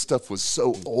mean, this stuff was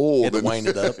so old. You had to wind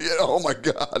it up. Oh my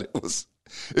God, it was.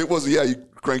 Yeah, you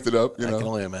cranked it up. I can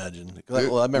only imagine. It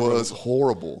was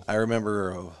horrible. I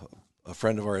remember a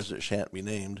friend of ours that shan't be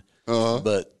named,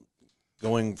 but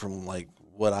going from like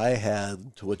what I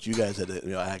had to what you guys had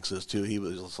access to, he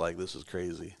was just like, this is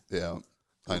crazy. Yeah,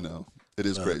 I know. It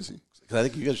is crazy. Because I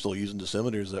think you guys are still using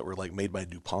dosimeters that were like made by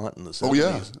DuPont in the 70s. Oh,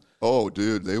 yeah. Oh,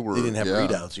 dude, they were. They didn't have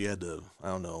readouts. You had to, I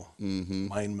don't know,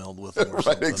 mind meld with them or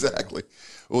something. Right, exactly.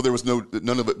 Well, there was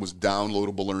none of it was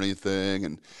downloadable or anything.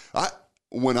 And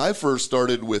when I first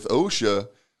started with OSHA,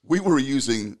 we were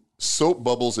using soap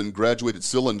bubbles and graduated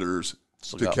cylinders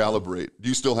to calibrate. Do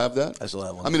you still have that? I still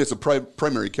have one. I mean, it's a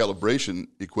primary calibration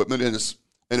equipment, and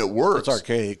it works. It's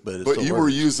archaic, but you were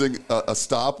using a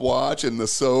stopwatch and the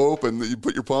soap, and you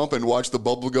put your pump and watch the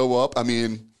bubble go up. I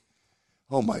mean,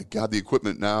 oh my God, the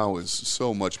equipment now is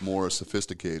so much more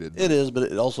sophisticated. It is, but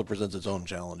it also presents its own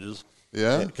challenges.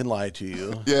 Yeah, it can lie to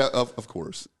you. Yeah, of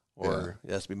course. Or it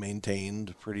has to be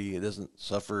maintained pretty. It doesn't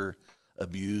suffer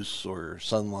abuse or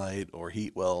sunlight or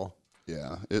heat well.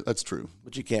 Yeah, that's true.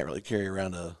 But you can't really carry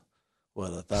around a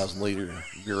 1,000-liter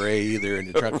Gray either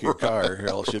in the trunk of your car, or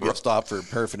else you'll get stopped for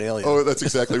paraphernalia. Oh, that's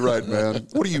exactly right, man.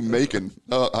 What are you making?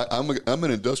 I'm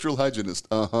an industrial hygienist.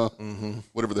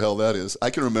 Whatever the hell that is.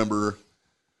 I can remember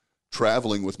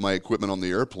traveling with my equipment on the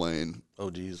airplane.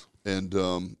 Oh, geez. And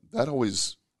that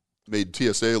always made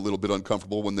TSA a little bit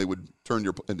uncomfortable when they would turn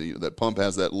that pump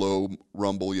has that low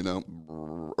rumble,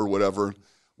 or whatever.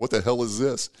 What the hell is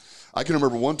this? I can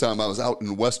remember one time I was out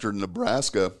in western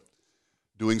Nebraska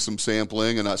doing some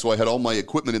sampling, and so I had all my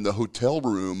equipment in the hotel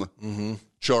room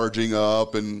charging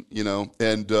up, and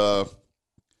I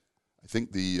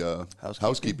think the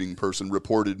housekeeping person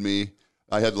reported me.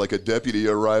 I had like a deputy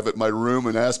arrive at my room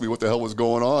and ask me what the hell was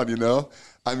going on.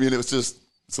 I mean, it's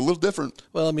a little different.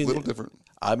 Well, I mean, a little different.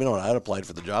 I mean, when I had applied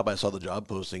for the job, I saw the job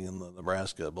posting in the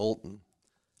Nebraska Bulletin.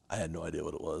 I had no idea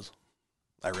what it was.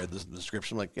 I read this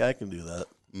description, like, yeah, I can do that.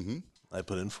 Mm-hmm. I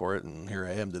put in for it, and here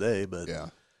I am today. But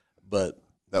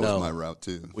that was my route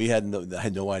too. I had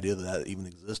no idea that even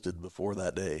existed before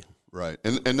that day. Right,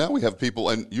 and now we have people,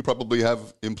 and you probably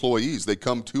have employees. They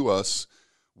come to us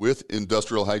with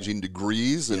industrial hygiene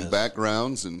degrees and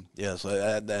backgrounds, and yes,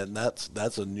 and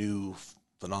that's a new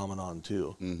phenomenon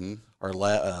too. Mm-hmm.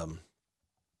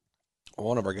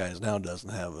 One of our guys now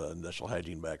doesn't have an industrial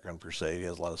hygiene background per se. He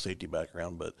has a lot of safety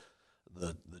background, but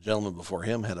the gentleman before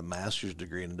him had a master's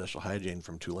degree in industrial hygiene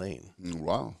from Tulane.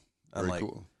 Wow, very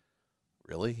cool.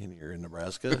 Really? And you're in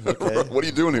Nebraska? Okay. What are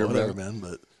you doing here, Whatever, man?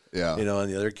 But yeah, and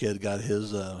the other kid got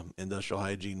his industrial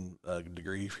hygiene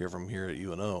degree from here at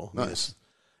UNO. Nice.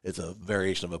 It's a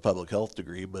variation of a public health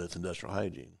degree, but it's industrial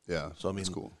hygiene. Yeah. So I mean, that's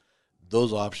cool.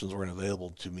 Those options weren't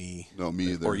available to me. No,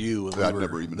 me either. Or you. I'd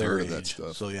never even heard of that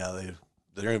stuff. So yeah,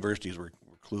 the universities were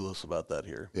clueless about that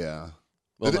here. Yeah.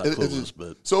 Well, not clueless,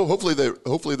 but so hopefully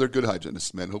they're good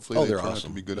hygienists, man. Hopefully they're turn awesome. out to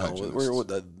be good hygienists.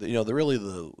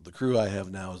 The crew I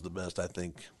have now is the best I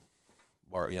think.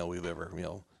 We've ever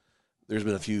there's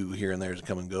been a few here and there that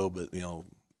come and go, but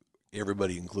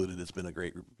everybody included, it's been a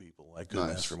great group of people. I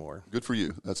couldn't ask for more. Good for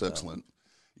you. That's excellent.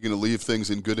 you're going to leave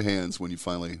things in good hands when you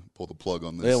finally pull the plug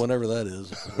on this. Yeah, whenever that is,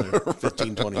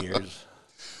 15, 20 years.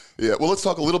 Yeah, well, let's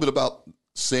talk a little bit about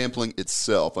sampling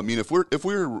itself. I mean, if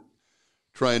we're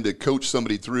trying to coach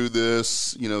somebody through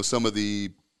this, some of the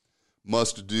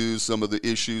must-dos, some of the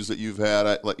issues that you've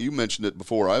had, like you mentioned it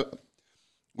before.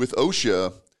 With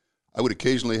OSHA, I would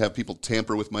occasionally have people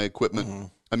tamper with my equipment. Mm-hmm.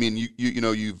 I mean,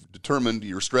 you've determined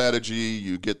your strategy.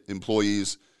 You get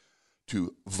employees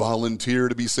to volunteer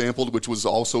to be sampled, which was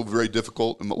also very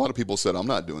difficult. And a lot of people said, I'm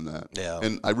not doing that. Yeah.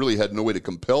 And I really had no way to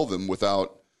compel them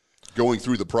without going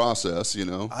through the process,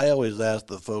 I always ask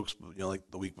the folks, like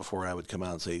the week before I would come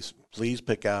out and say, please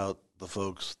pick out the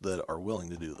folks that are willing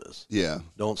to do this. Yeah.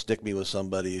 Don't stick me with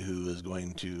somebody who is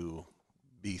going to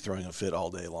be throwing a fit all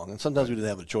day long. And sometimes we didn't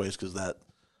have a choice because that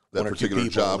one or particular two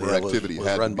people, job or activity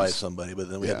was run by somebody, but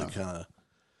then we had to kind of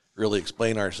really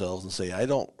explain ourselves and say,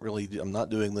 I'm not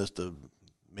doing this to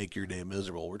make your day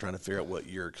miserable. We're trying to figure out what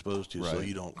you're exposed to so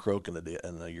you don't croak in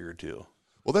a year or two.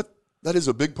 Well, that is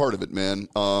a big part of it, man.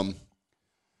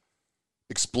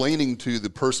 Explaining to the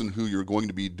person who you're going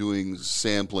to be doing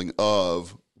sampling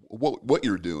of what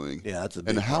you're doing, that's a big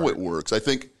and how part. it works. I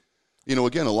think,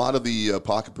 again, a lot of the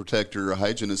pocket protector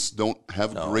hygienists don't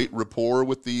have great rapport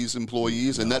with these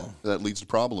employees, and that leads to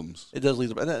problems. It does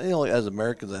lead to, and as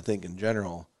Americans, I think in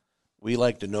general, we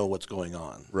like to know what's going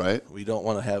on. Right. We don't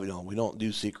want to have, we don't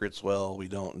do secrets well. We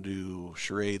don't do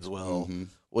charades well. Mm-hmm.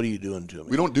 What are you doing to me?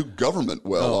 We don't do government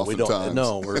well oftentimes.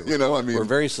 No, we're, we're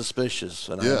very suspicious,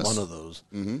 and I'm one of those.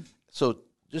 Mm-hmm. So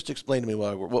just explain to me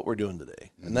what we're doing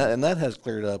today. Mm-hmm. And that has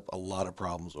cleared up a lot of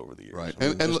problems over the years. Right.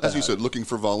 And as you said, looking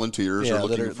for volunteers or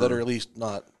looking that are at least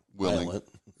not willing. Violent.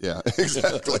 Yeah,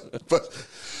 exactly.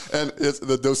 And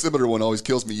the dosimeter one always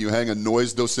kills me. You hang a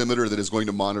noise dosimeter that is going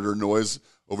to monitor noise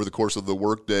over the course of the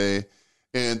workday,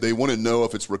 and they want to know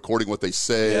if it's recording what they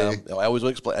say. Yeah, I always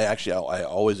explain. Actually, I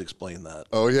always explain that.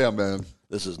 Oh yeah, man.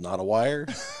 This is not a wire.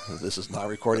 This is not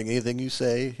recording anything you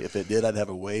say. If it did, I'd have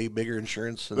a way bigger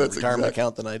insurance and retirement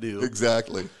account than I do.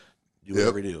 Exactly. Do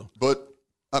whatever you do. But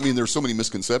I mean, there's so many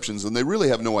misconceptions, and they really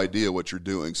have no idea what you're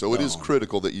doing. So it is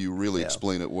critical that you really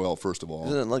explain it well, first of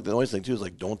all. And like the noise thing, too, is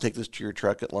like, don't take this to your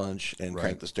truck at lunch and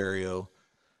crank the stereo.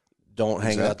 Don't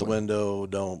hang it out the window.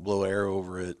 Don't blow air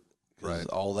over it. Right.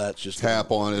 All that's just...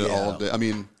 Tap on it all day. I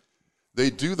mean, they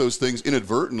do those things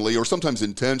inadvertently or sometimes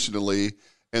intentionally,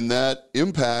 and that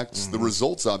impacts the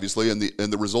results, obviously, and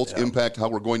the results impact how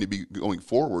we're going to be going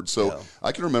forward. So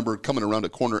I can remember coming around a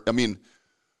corner. I mean...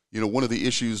 one of the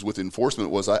issues with enforcement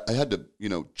was I had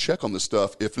to, check on the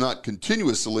stuff, if not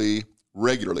continuously,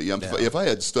 regularly. If I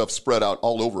had stuff spread out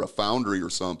all over a foundry or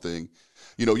something,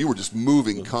 you were just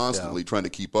moving constantly trying to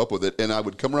keep up with it. And I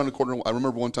would come around the corner. I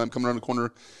remember one time coming around the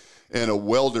corner, and a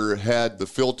welder had the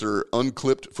filter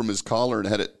unclipped from his collar and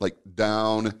had it like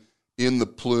down in the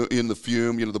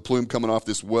fume, the plume coming off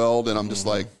this weld. And I'm just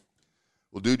like,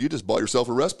 well, dude, you just bought yourself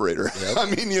a respirator. Yep. I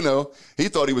mean, he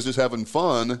thought he was just having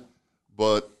fun,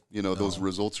 but those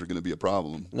results are going to be a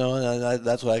problem. No, and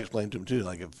that's what I explained to him too.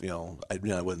 Like if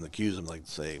I wouldn't accuse him like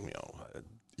saying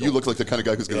you look like the kind of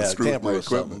guy who's going to screw with my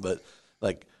equipment. But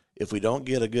like if we don't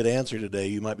get a good answer today,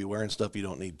 you might be wearing stuff you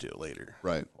don't need to later.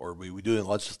 Right. Or we doing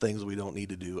lots of things we don't need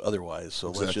to do otherwise.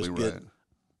 So let's just get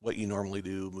what you normally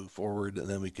do, move forward, and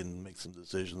then we can make some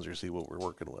decisions or see what we're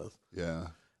working with. Yeah.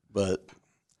 But I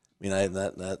mean,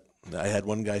 I had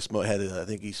one guy smoke. I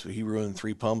think he ruined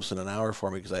 3 pumps in an hour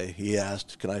for me because he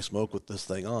asked, "Can I smoke with this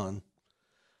thing on?"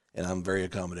 And I'm very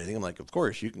accommodating. I'm like, "Of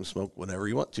course, you can smoke whenever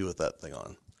you want to with that thing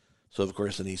on." So of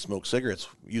course, then he smoked cigarettes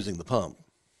using the pump.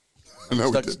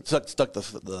 Stuck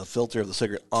the filter of the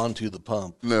cigarette onto the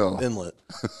pump inlet,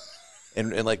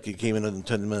 and like he came in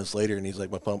 10 minutes later, and he's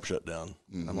like, "My pump shut down."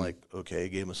 Mm-hmm. I'm like, "Okay."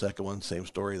 Gave him a second one, same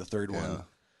story. The third one,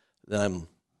 then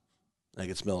I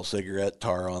could smell cigarette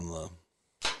tar on the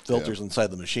filters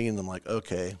inside the machine. I'm like,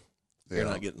 okay, you're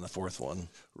not getting the fourth one.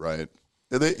 Right.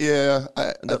 But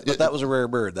that was a rare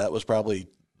bird. That was probably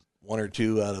 1 or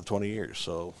 2 out of 20 years.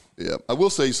 So yeah, I will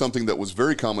say something that was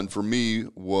very common for me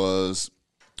was,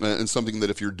 and something that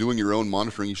if you're doing your own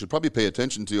monitoring, you should probably pay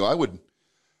attention to. I would,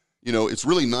 it's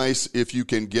really nice if you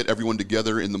can get everyone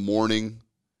together in the morning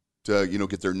to,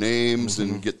 get their names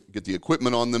and get the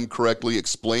equipment on them correctly,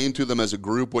 explain to them as a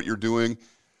group what you're doing.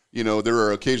 There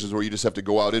are occasions where you just have to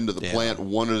go out into the plant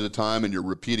one at a time, and you're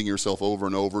repeating yourself over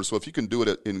and over. So if you can do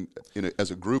it as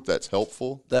a group, that's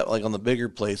helpful. That, like on the bigger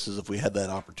places, if we had that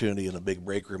opportunity in a big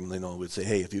break room, we'd say,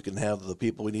 hey, if you can have the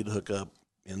people we need to hook up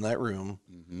in that room,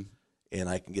 and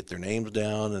I can get their names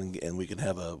down, and we can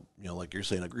have a, like you're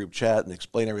saying, a group chat and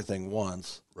explain everything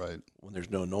once. Right. When there's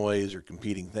no noise or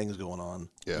competing things going on,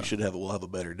 yeah. We'll have a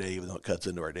better day, even though it cuts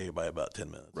into our day by about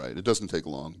 10 minutes. Right. It doesn't take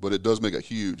long, but it does make a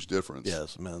huge difference.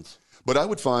 Yes, immense. But I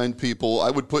would find people, I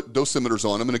would put dosimeters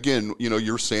on them. And again,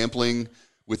 you're sampling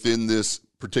within this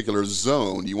particular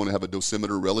zone. You want to have a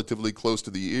dosimeter relatively close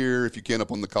to the ear. If you can,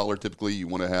 up on the collar, typically you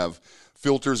want to have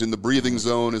filters in the breathing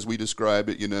zone as we describe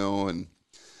it, and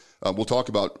we'll talk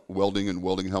about welding and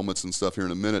welding helmets and stuff here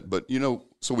in a minute. But,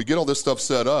 so we get all this stuff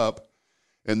set up,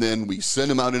 and then we send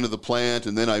them out into the plant,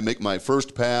 and then I make my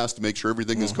first pass to make sure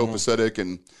everything is copacetic,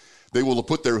 and they will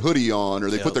put their hoodie on or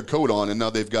they put their coat on, and now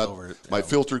they've got my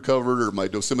filter covered or my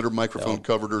dosimeter microphone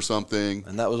covered or something.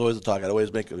 And that was always the talk. I'd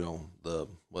always make, the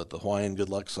Hawaiian good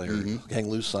luck sign or hang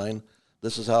loose sign.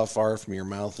 This is how far from your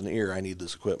mouth and ear I need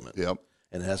this equipment. Yep.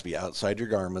 And it has to be outside your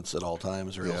garments at all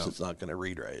times, or else it's not going to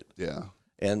read right. Yeah.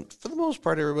 And for the most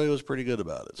part, everybody was pretty good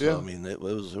about it. So, I mean, it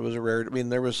was a rare. I mean,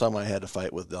 there was some I had to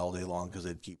fight with all day long because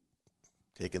they'd keep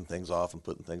taking things off and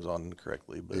putting things on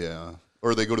incorrectly. But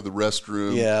or they go to the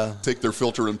restroom, take their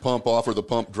filter and pump off, or the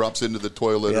pump drops into the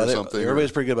toilet or something.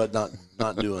 Everybody's pretty good about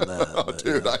not doing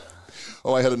that.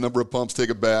 I had a number of pumps take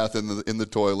a bath in the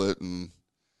toilet, and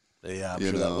I'm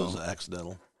sure that was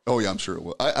accidental. Oh yeah, I'm sure it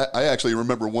was. I actually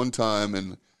remember one time,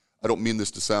 and I don't mean this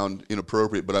to sound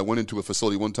inappropriate, but I went into a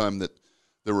facility one time that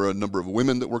there were a number of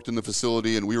women that worked in the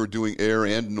facility, and we were doing air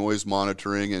and noise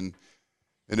monitoring, and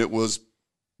it was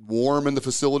warm in the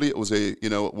facility. It was it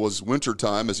was winter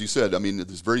time, as you said. I mean,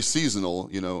 it's very seasonal.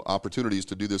 Opportunities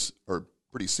to do this are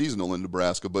pretty seasonal in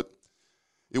Nebraska, but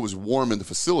it was warm in the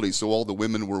facility, so all the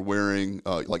women were wearing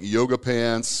like yoga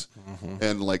pants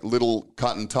and like little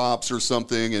cotton tops or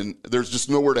something, and there's just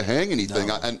nowhere to hang anything.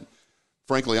 No. And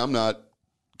frankly, I'm not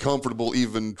comfortable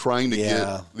even trying to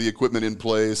get the equipment in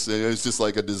place. It's just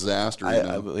like a disaster.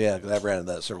 I've ran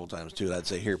into that several times too. I'd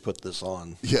say, "Here, put this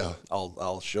on. Yeah,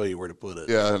 I'll show you where to put it."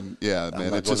 Yeah, man. I'm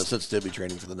not going to sensitivity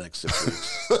training for the next 6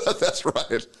 weeks. That's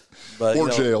right. But, or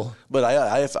jail. But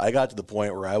I got to the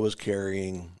point where I was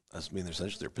carrying. They're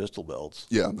essentially they're pistol belts.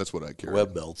 Yeah, that's what I carry.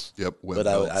 Web belts. Yep. But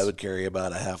I would carry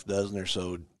about a half dozen or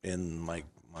so in my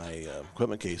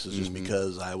equipment cases, just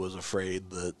because I was afraid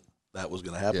that was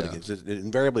going to happen again. It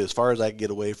invariably, as far as I could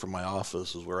get away from my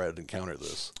office, is where I'd encounter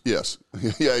this. Yes.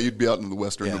 Yeah, you'd be out in the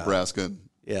western Nebraska.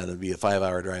 Yeah, and it'd be a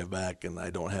 5-hour drive back, and I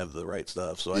don't have the right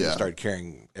stuff, so I just started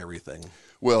carrying everything.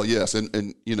 Well, yes,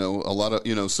 and a lot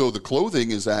of, so the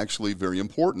clothing is actually very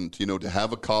important, to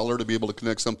have a collar to be able to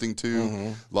connect something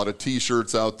to. A lot of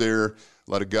T-shirts out there,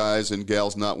 a lot of guys and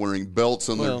gals not wearing belts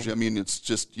on their, I mean, it's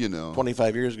just,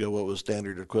 25 years ago, what was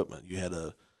standard equipment? You had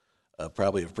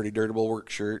probably a pretty durable work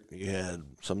shirt. You had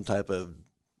some type of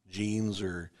jeans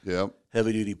or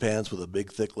heavy-duty pants with a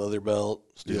big, thick leather belt,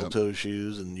 steel toe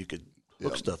shoes, and you could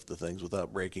hook stuff to things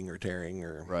without breaking or tearing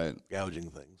or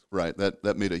gouging things. Right.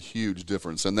 That made a huge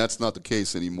difference, and that's not the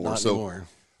case anymore. Not anymore.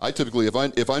 I typically,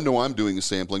 if I know I'm doing a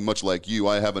sampling, much like you,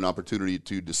 I have an opportunity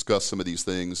to discuss some of these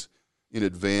things in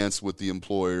advance with the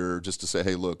employer, just to say,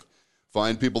 hey, look,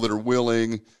 find people that are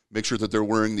willing, make sure that they're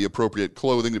wearing the appropriate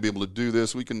clothing to be able to do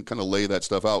this. We can kind of lay that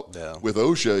stuff out. Yeah. With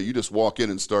OSHA, you just walk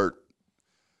in and start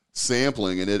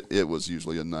sampling, and it was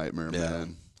usually a nightmare,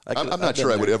 man. I'm not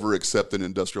sure I would ever accept an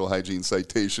industrial hygiene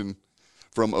citation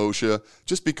from OSHA,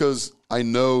 just because I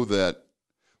know that,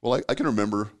 I can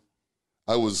remember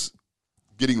I was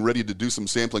getting ready to do some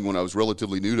sampling when I was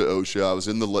relatively new to OSHA. I was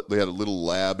they had a little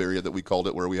lab area that we called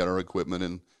it, where we had our equipment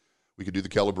and we could do the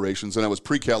calibrations, and I was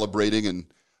pre-calibrating, and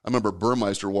I remember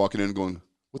Burmeister walking in and going,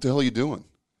 "What the hell are you doing?"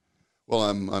 Well,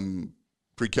 I'm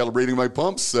pre-calibrating my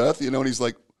pumps, Seth, and he's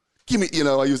like, "Give me," he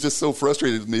was just so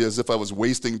frustrated with me, as if I was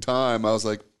wasting time. I was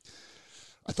like,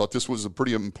 I thought this was a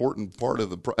pretty important part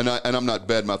of and I'm not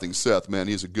bad-mouthing Seth, man.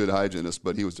 He's a good hygienist,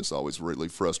 but he was just always really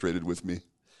frustrated with me.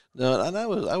 No, and I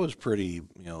was pretty,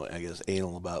 I guess,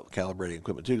 anal about calibrating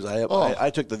equipment too, because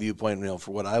I took the viewpoint,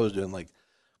 for what I was doing, like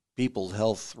people's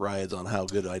health rides on how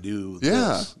good I do this.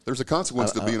 Yeah, there's a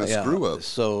consequence to being a screw-up.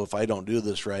 So if I don't do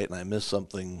this right and I miss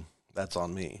something, that's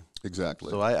on me. Exactly.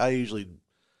 So I usually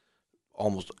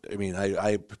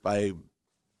I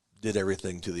did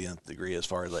everything to the nth degree as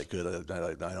far as I could.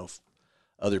 I know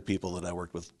other people that I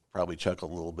worked with probably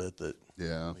chuckle a little bit that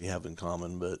we have in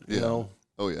common, but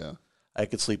I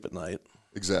could sleep at night.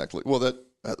 Exactly. Well, that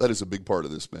is a big part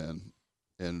of this, man,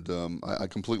 and I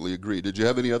completely agree. Did you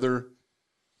have any other?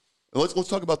 Let's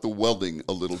talk about the welding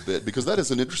a little bit, because that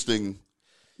is an interesting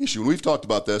issue, and we've talked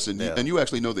about this, and you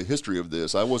actually know the history of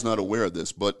this. I was not aware of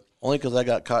this, but only because I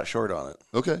got caught short on it.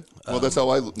 Okay. Well, that's how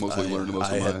I mostly learned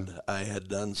most of mine. I had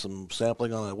done some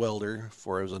sampling on a welder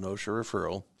for as an OSHA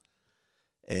referral,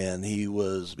 and he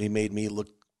made me look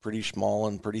pretty small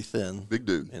and pretty thin. Big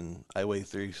dude. And I weigh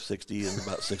 360 and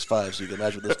about 6'5", so you can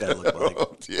imagine what this guy looked like.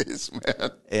 Oh, jeez,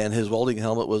 man. And his welding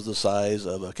helmet was the size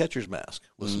of a catcher's mask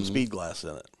with some speed glass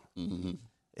in it. Mm-hmm.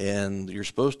 And you're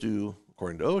supposed to,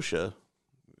 according to OSHA,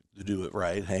 to do it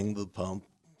right, hang the pump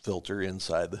filter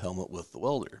inside the helmet with the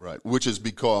welder. Right, which is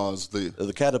because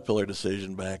the Caterpillar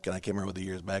decision back, and I can't remember what the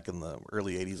years, back in the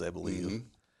early 80s, I believe. Mm-hmm.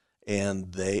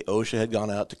 And OSHA had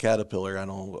gone out to Caterpillar, I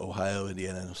know Ohio,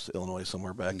 Indiana, Illinois,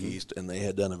 somewhere back east, and they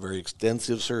had done a very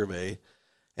extensive survey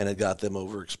and had got them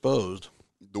overexposed.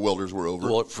 The welders were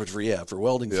over. For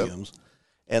welding fumes.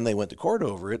 And they went to court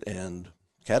over it, and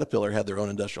Caterpillar had their own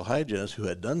industrial hygienist who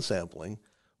had done sampling.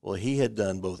 Well, he had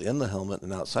done both in the helmet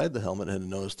and outside the helmet and had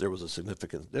noticed there was a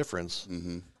significant difference.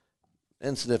 Mm-hmm.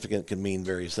 And significant can mean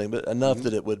various things, but enough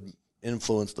that it would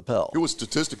influence the Pell. It was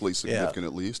statistically significant,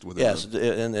 at least. Yes,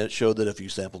 and it showed that if you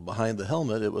sampled behind the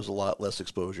helmet, it was a lot less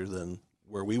exposure than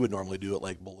where we would normally do it,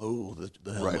 like below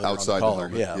the helmet. Right, outside the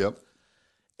helmet. Yeah. Yep.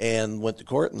 And went to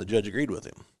court, and the judge agreed with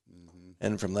him. Mm-hmm.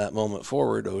 And from that moment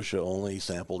forward, OSHA only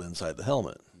sampled inside the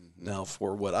helmet. Mm-hmm. Now,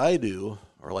 for what I do,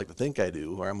 or like to think I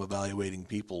do, where I'm evaluating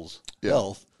people's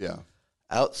health,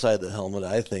 outside the helmet,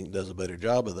 I think, does a better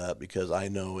job of that because I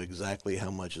know exactly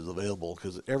how much is available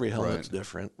because every helmet's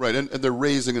different. Right, and they're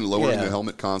raising and lowering the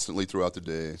helmet constantly throughout the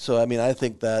day. So, I mean, I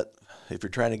think that if you're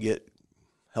trying to get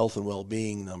health and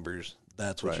well-being numbers,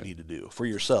 that's what you need to do for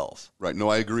yourself. Right, no,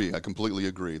 I agree. I completely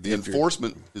agree. The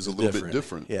enforcement is a little bit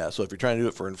different. Yeah, so if you're trying to do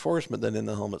it for enforcement, then in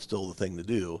the helmet's still the thing to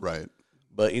do. Right.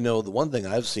 But, you know, the one thing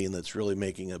I've seen that's really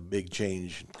making a big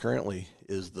change currently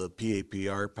is the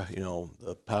PAPR, you know,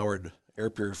 the powered air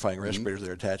purifying respirators that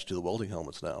are attached to the welding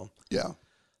helmets now. Yeah.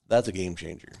 That's a game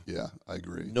changer. Yeah, I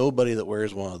agree. Nobody that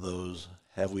wears one of those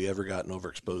have we ever gotten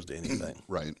overexposed to anything.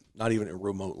 Right. Not even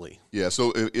remotely. Yeah,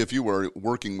 so if you were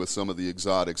working with some of the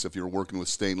exotics, if you're working with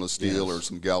stainless steel or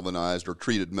some galvanized or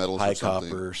treated metals high or something.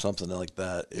 copper or something like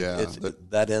that,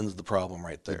 that that ends the problem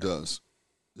right there. It does.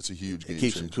 It's a huge game It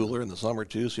keeps changer. them cooler in the summer,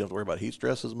 too, so you don't have to worry about heat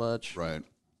stress as much. Right.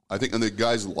 I think, and the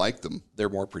guys like them. They're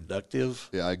more productive.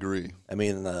 Yeah, I agree. I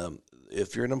mean,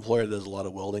 if you're an employer that does a lot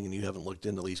of welding and you haven't looked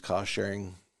into at least cost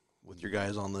sharing with your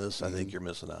guys on this, I think you're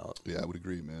missing out. Yeah, I would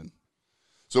agree, man.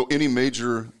 So, any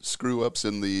major screw ups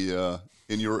in the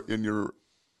in your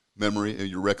memory, in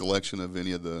your recollection of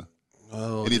any of the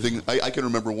anything? I can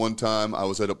remember one time I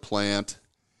was at a plant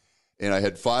and I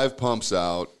had 5 pumps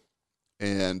out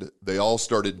and they all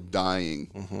started dying.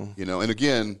 Mm-hmm. You know, and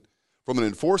again, from an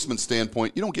enforcement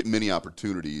standpoint, you don't get many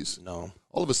opportunities. No.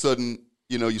 All of a sudden,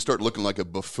 you know, you start looking like a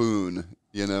buffoon,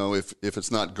 you know, if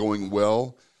it's not going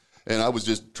well. And I was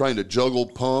just trying to juggle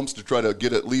pumps to try to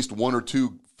get at least 1 or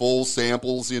 2 full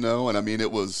samples, you know. And I mean,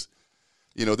 it was,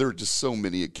 you know, there were just so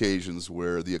many occasions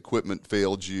where the equipment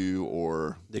failed you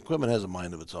or. The equipment has a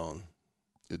mind of its own.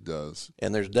 It does.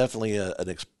 And there's definitely an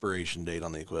expiration date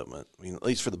on the equipment. I mean, at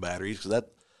least for the batteries, because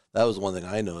that was one thing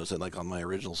I noticed. And like on my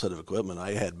original set of equipment,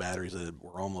 I had batteries that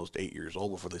were almost 8 years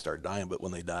old before they started dying. But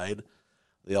when they died,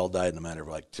 they all died in a matter of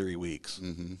like 3 weeks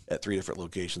at 3 different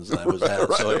locations that I was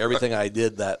at. So everything I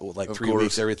did that with like 3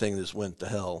 weeks, everything just went to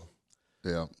hell.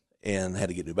 Yeah. And had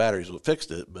to get new batteries. We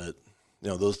fixed it, but you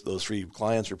know those 3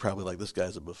 clients are probably like, this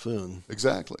guy's a buffoon.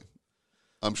 Exactly.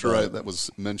 I'm sure that was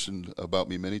mentioned about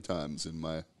me many times in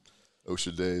my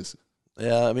OSHA days.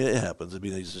 Yeah, I mean, it happens. I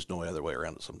mean, there's just no other way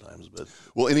around it sometimes. But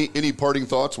well, any parting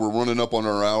thoughts? We're running up on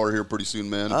our hour here pretty soon,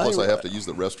 man. Plus, I have to use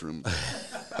the restroom.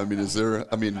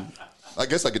 I mean, I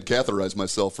guess I could catheterize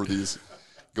myself for these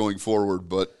going forward,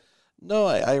 but no,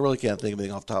 I really can't think of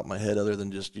anything off the top of my head other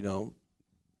than just, you know,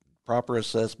 proper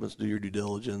assessments, do your due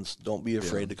diligence, don't be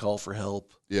afraid to call for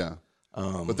help. Yeah.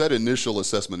 But that initial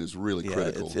assessment is really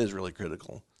critical. It is really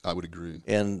critical. I would agree.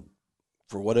 And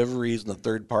for whatever reason, the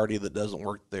third party that doesn't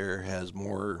work there has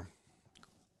more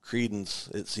credence,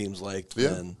 it seems like,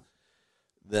 than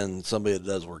somebody that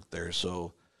does work there.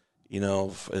 So, you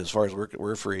know, as far as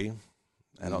we're free.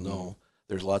 I don't know.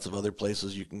 There's lots of other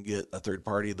places you can get a third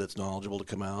party that's knowledgeable to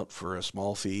come out for a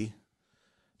small fee.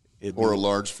 Or a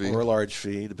large fee. Or a large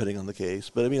fee, depending on the case.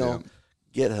 But, you know,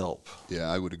 get help. Yeah,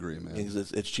 I would agree, man.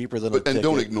 It's cheaper than a ticket. And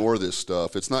don't ignore this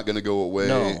stuff. It's not going to go away.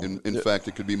 No. In fact,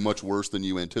 it could be much worse than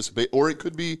you anticipate. Or it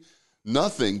could be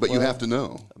nothing, but you have to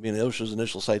know. I mean, OSHA's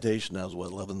initial citation now is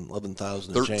what,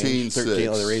 11,000 and change? 13.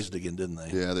 Oh, they raised it again, didn't they?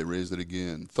 Yeah, they raised it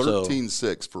again.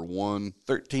 13.6 for one.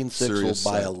 13.6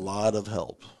 will buy a lot of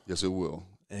help. Yes, it will.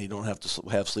 And you don't have to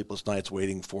have sleepless nights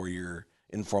waiting for your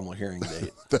informal hearing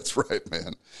date. That's right,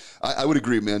 man. I would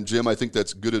agree, man. Jim, I think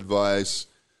that's good advice.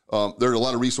 There are a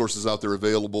lot of resources out there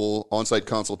available. On-site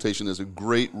consultation is a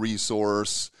great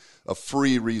resource. a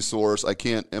free resource. I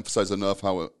can't emphasize enough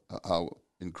how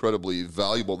incredibly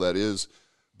valuable that is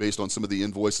based on some of the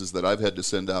invoices that I've had to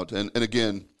send out. And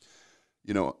again,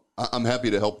 I'm happy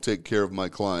to help take care of my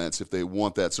clients if they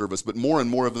want that service. But more and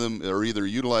more of them are either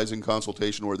utilizing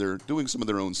consultation or they're doing some of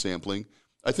their own sampling.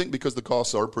 I think because the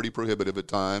costs are pretty prohibitive at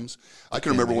times. I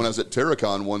can remember when I was at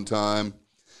Terracon one time,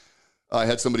 I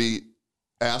had somebody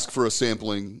ask for a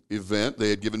sampling event. They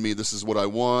had given me, this is what I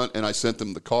want, and I sent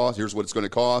them the cost. Here's what it's going to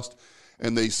cost.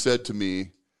 And they said to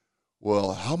me,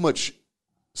 well, how much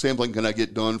sampling can I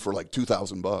get done for like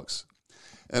 $2,000?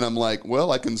 And I'm like,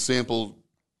 well, I can sample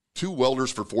 2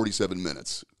 welders for 47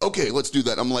 minutes. Okay, let's do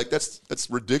that. I'm like, that's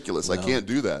ridiculous. No. I can't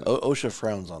do that. OSHA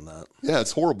frowns on that. Yeah,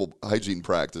 it's horrible hygiene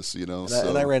practice, And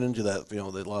I ran into that, that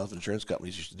a lot of insurance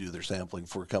companies used to do their sampling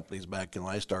for companies back when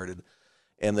I started.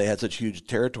 And they had such huge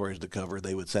territories to cover,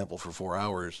 they would sample for 4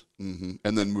 hours. Mm-hmm.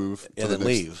 And then move. And then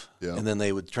leave. Yeah. And then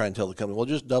they would try and tell the company, well,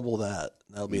 just double that.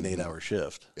 That'll be an 8-hour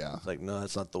shift. Yeah. It's like, no,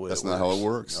 that's not the way That's not how it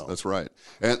works. No. That's right.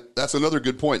 And that's another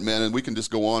good point, man. And we can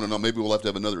just go on and on. Maybe we'll have to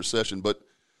have another session. But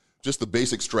just the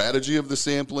basic strategy of the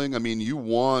sampling, I mean, you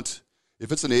want,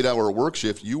 if it's an 8-hour work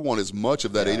shift, you want as much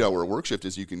of that 8-hour work shift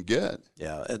as you can get.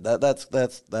 Yeah.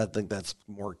 I think that's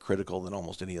more critical than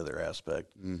almost any other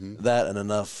aspect. Mm-hmm. That and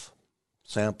enough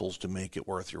samples to make it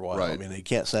worth your while. Right. I mean, you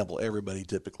can't sample everybody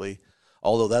typically,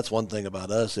 although that's one thing about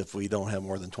us. If we don't have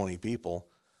more than 20 people,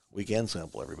 we can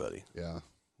sample everybody. Yeah,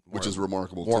 which is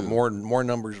remarkable too. More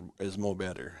numbers is more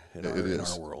better in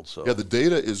our world. So yeah, the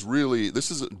data is really,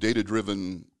 this is a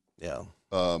data-driven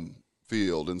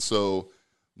field, and so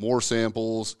more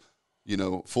samples,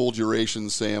 full duration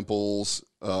samples,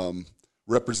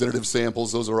 representative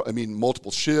samples. Those are,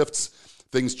 multiple shifts.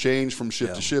 Things change from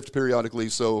shift to shift periodically,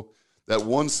 so that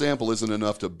one sample isn't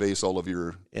enough to base all of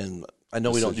your And I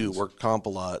know decisions. We don't do work comp a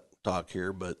lot talk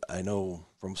here, but I know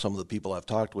from some of the people I've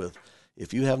talked with,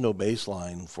 if you have no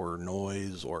baseline for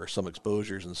noise or some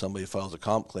exposures and somebody files a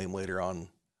comp claim later on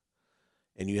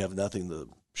and you have nothing to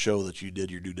show that you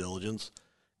did your due diligence,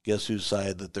 guess whose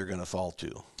side that they're going to fall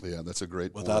to? Yeah, that's a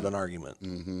great point. Without an argument.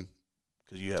 Mm-hmm.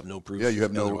 Because you have no proof. Yeah, you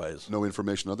have no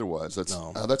information otherwise.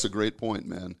 That's a great point,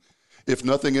 man. If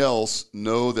nothing else,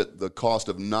 know that the cost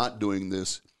of not doing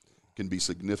this can be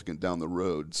significant down the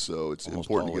road. So it's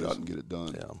important to get out and get it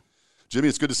done. Yeah. Jimmy,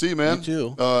 it's good to see you, man. You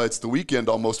too. It's the weekend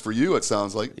almost for you, it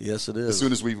sounds like. Yes, it is. As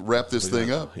soon as we wrap this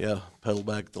thing up. Yeah, pedal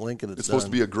back the Lincoln. It's supposed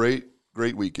to be a great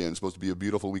weekend. It's supposed to be a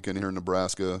beautiful weekend here in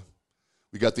Nebraska.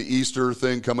 We got the Easter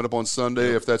thing coming up on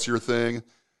Sunday, if that's your thing.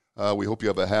 We hope you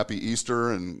have a happy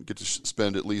Easter and get to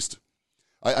spend at least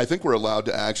 – I think we're allowed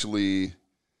to actually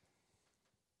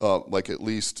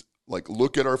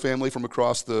look at our family from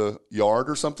across the yard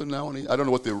or something now. I don't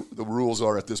know what the rules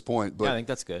are at this point, but yeah, I think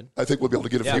that's good. I think we'll be able to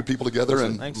get a few people together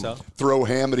and throw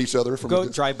ham at each other. Go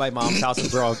drive by Mom's house and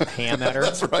throw a ham at her.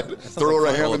 That's right. Throw her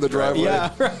a ham in the driveway.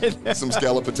 Yeah, right. Some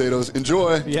scalloped potatoes.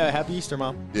 Enjoy. Yeah, happy Easter,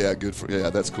 Mom. Yeah,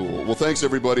 that's cool. Well, thanks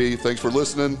everybody. Thanks for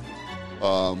listening.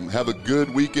 Have a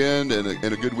good weekend and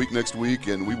a good week next week,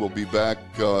 and we will be back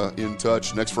in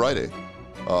touch next Friday.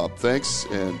 Thanks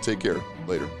and take care.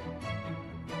 Later.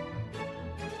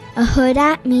 A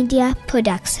Huda Media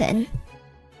Production.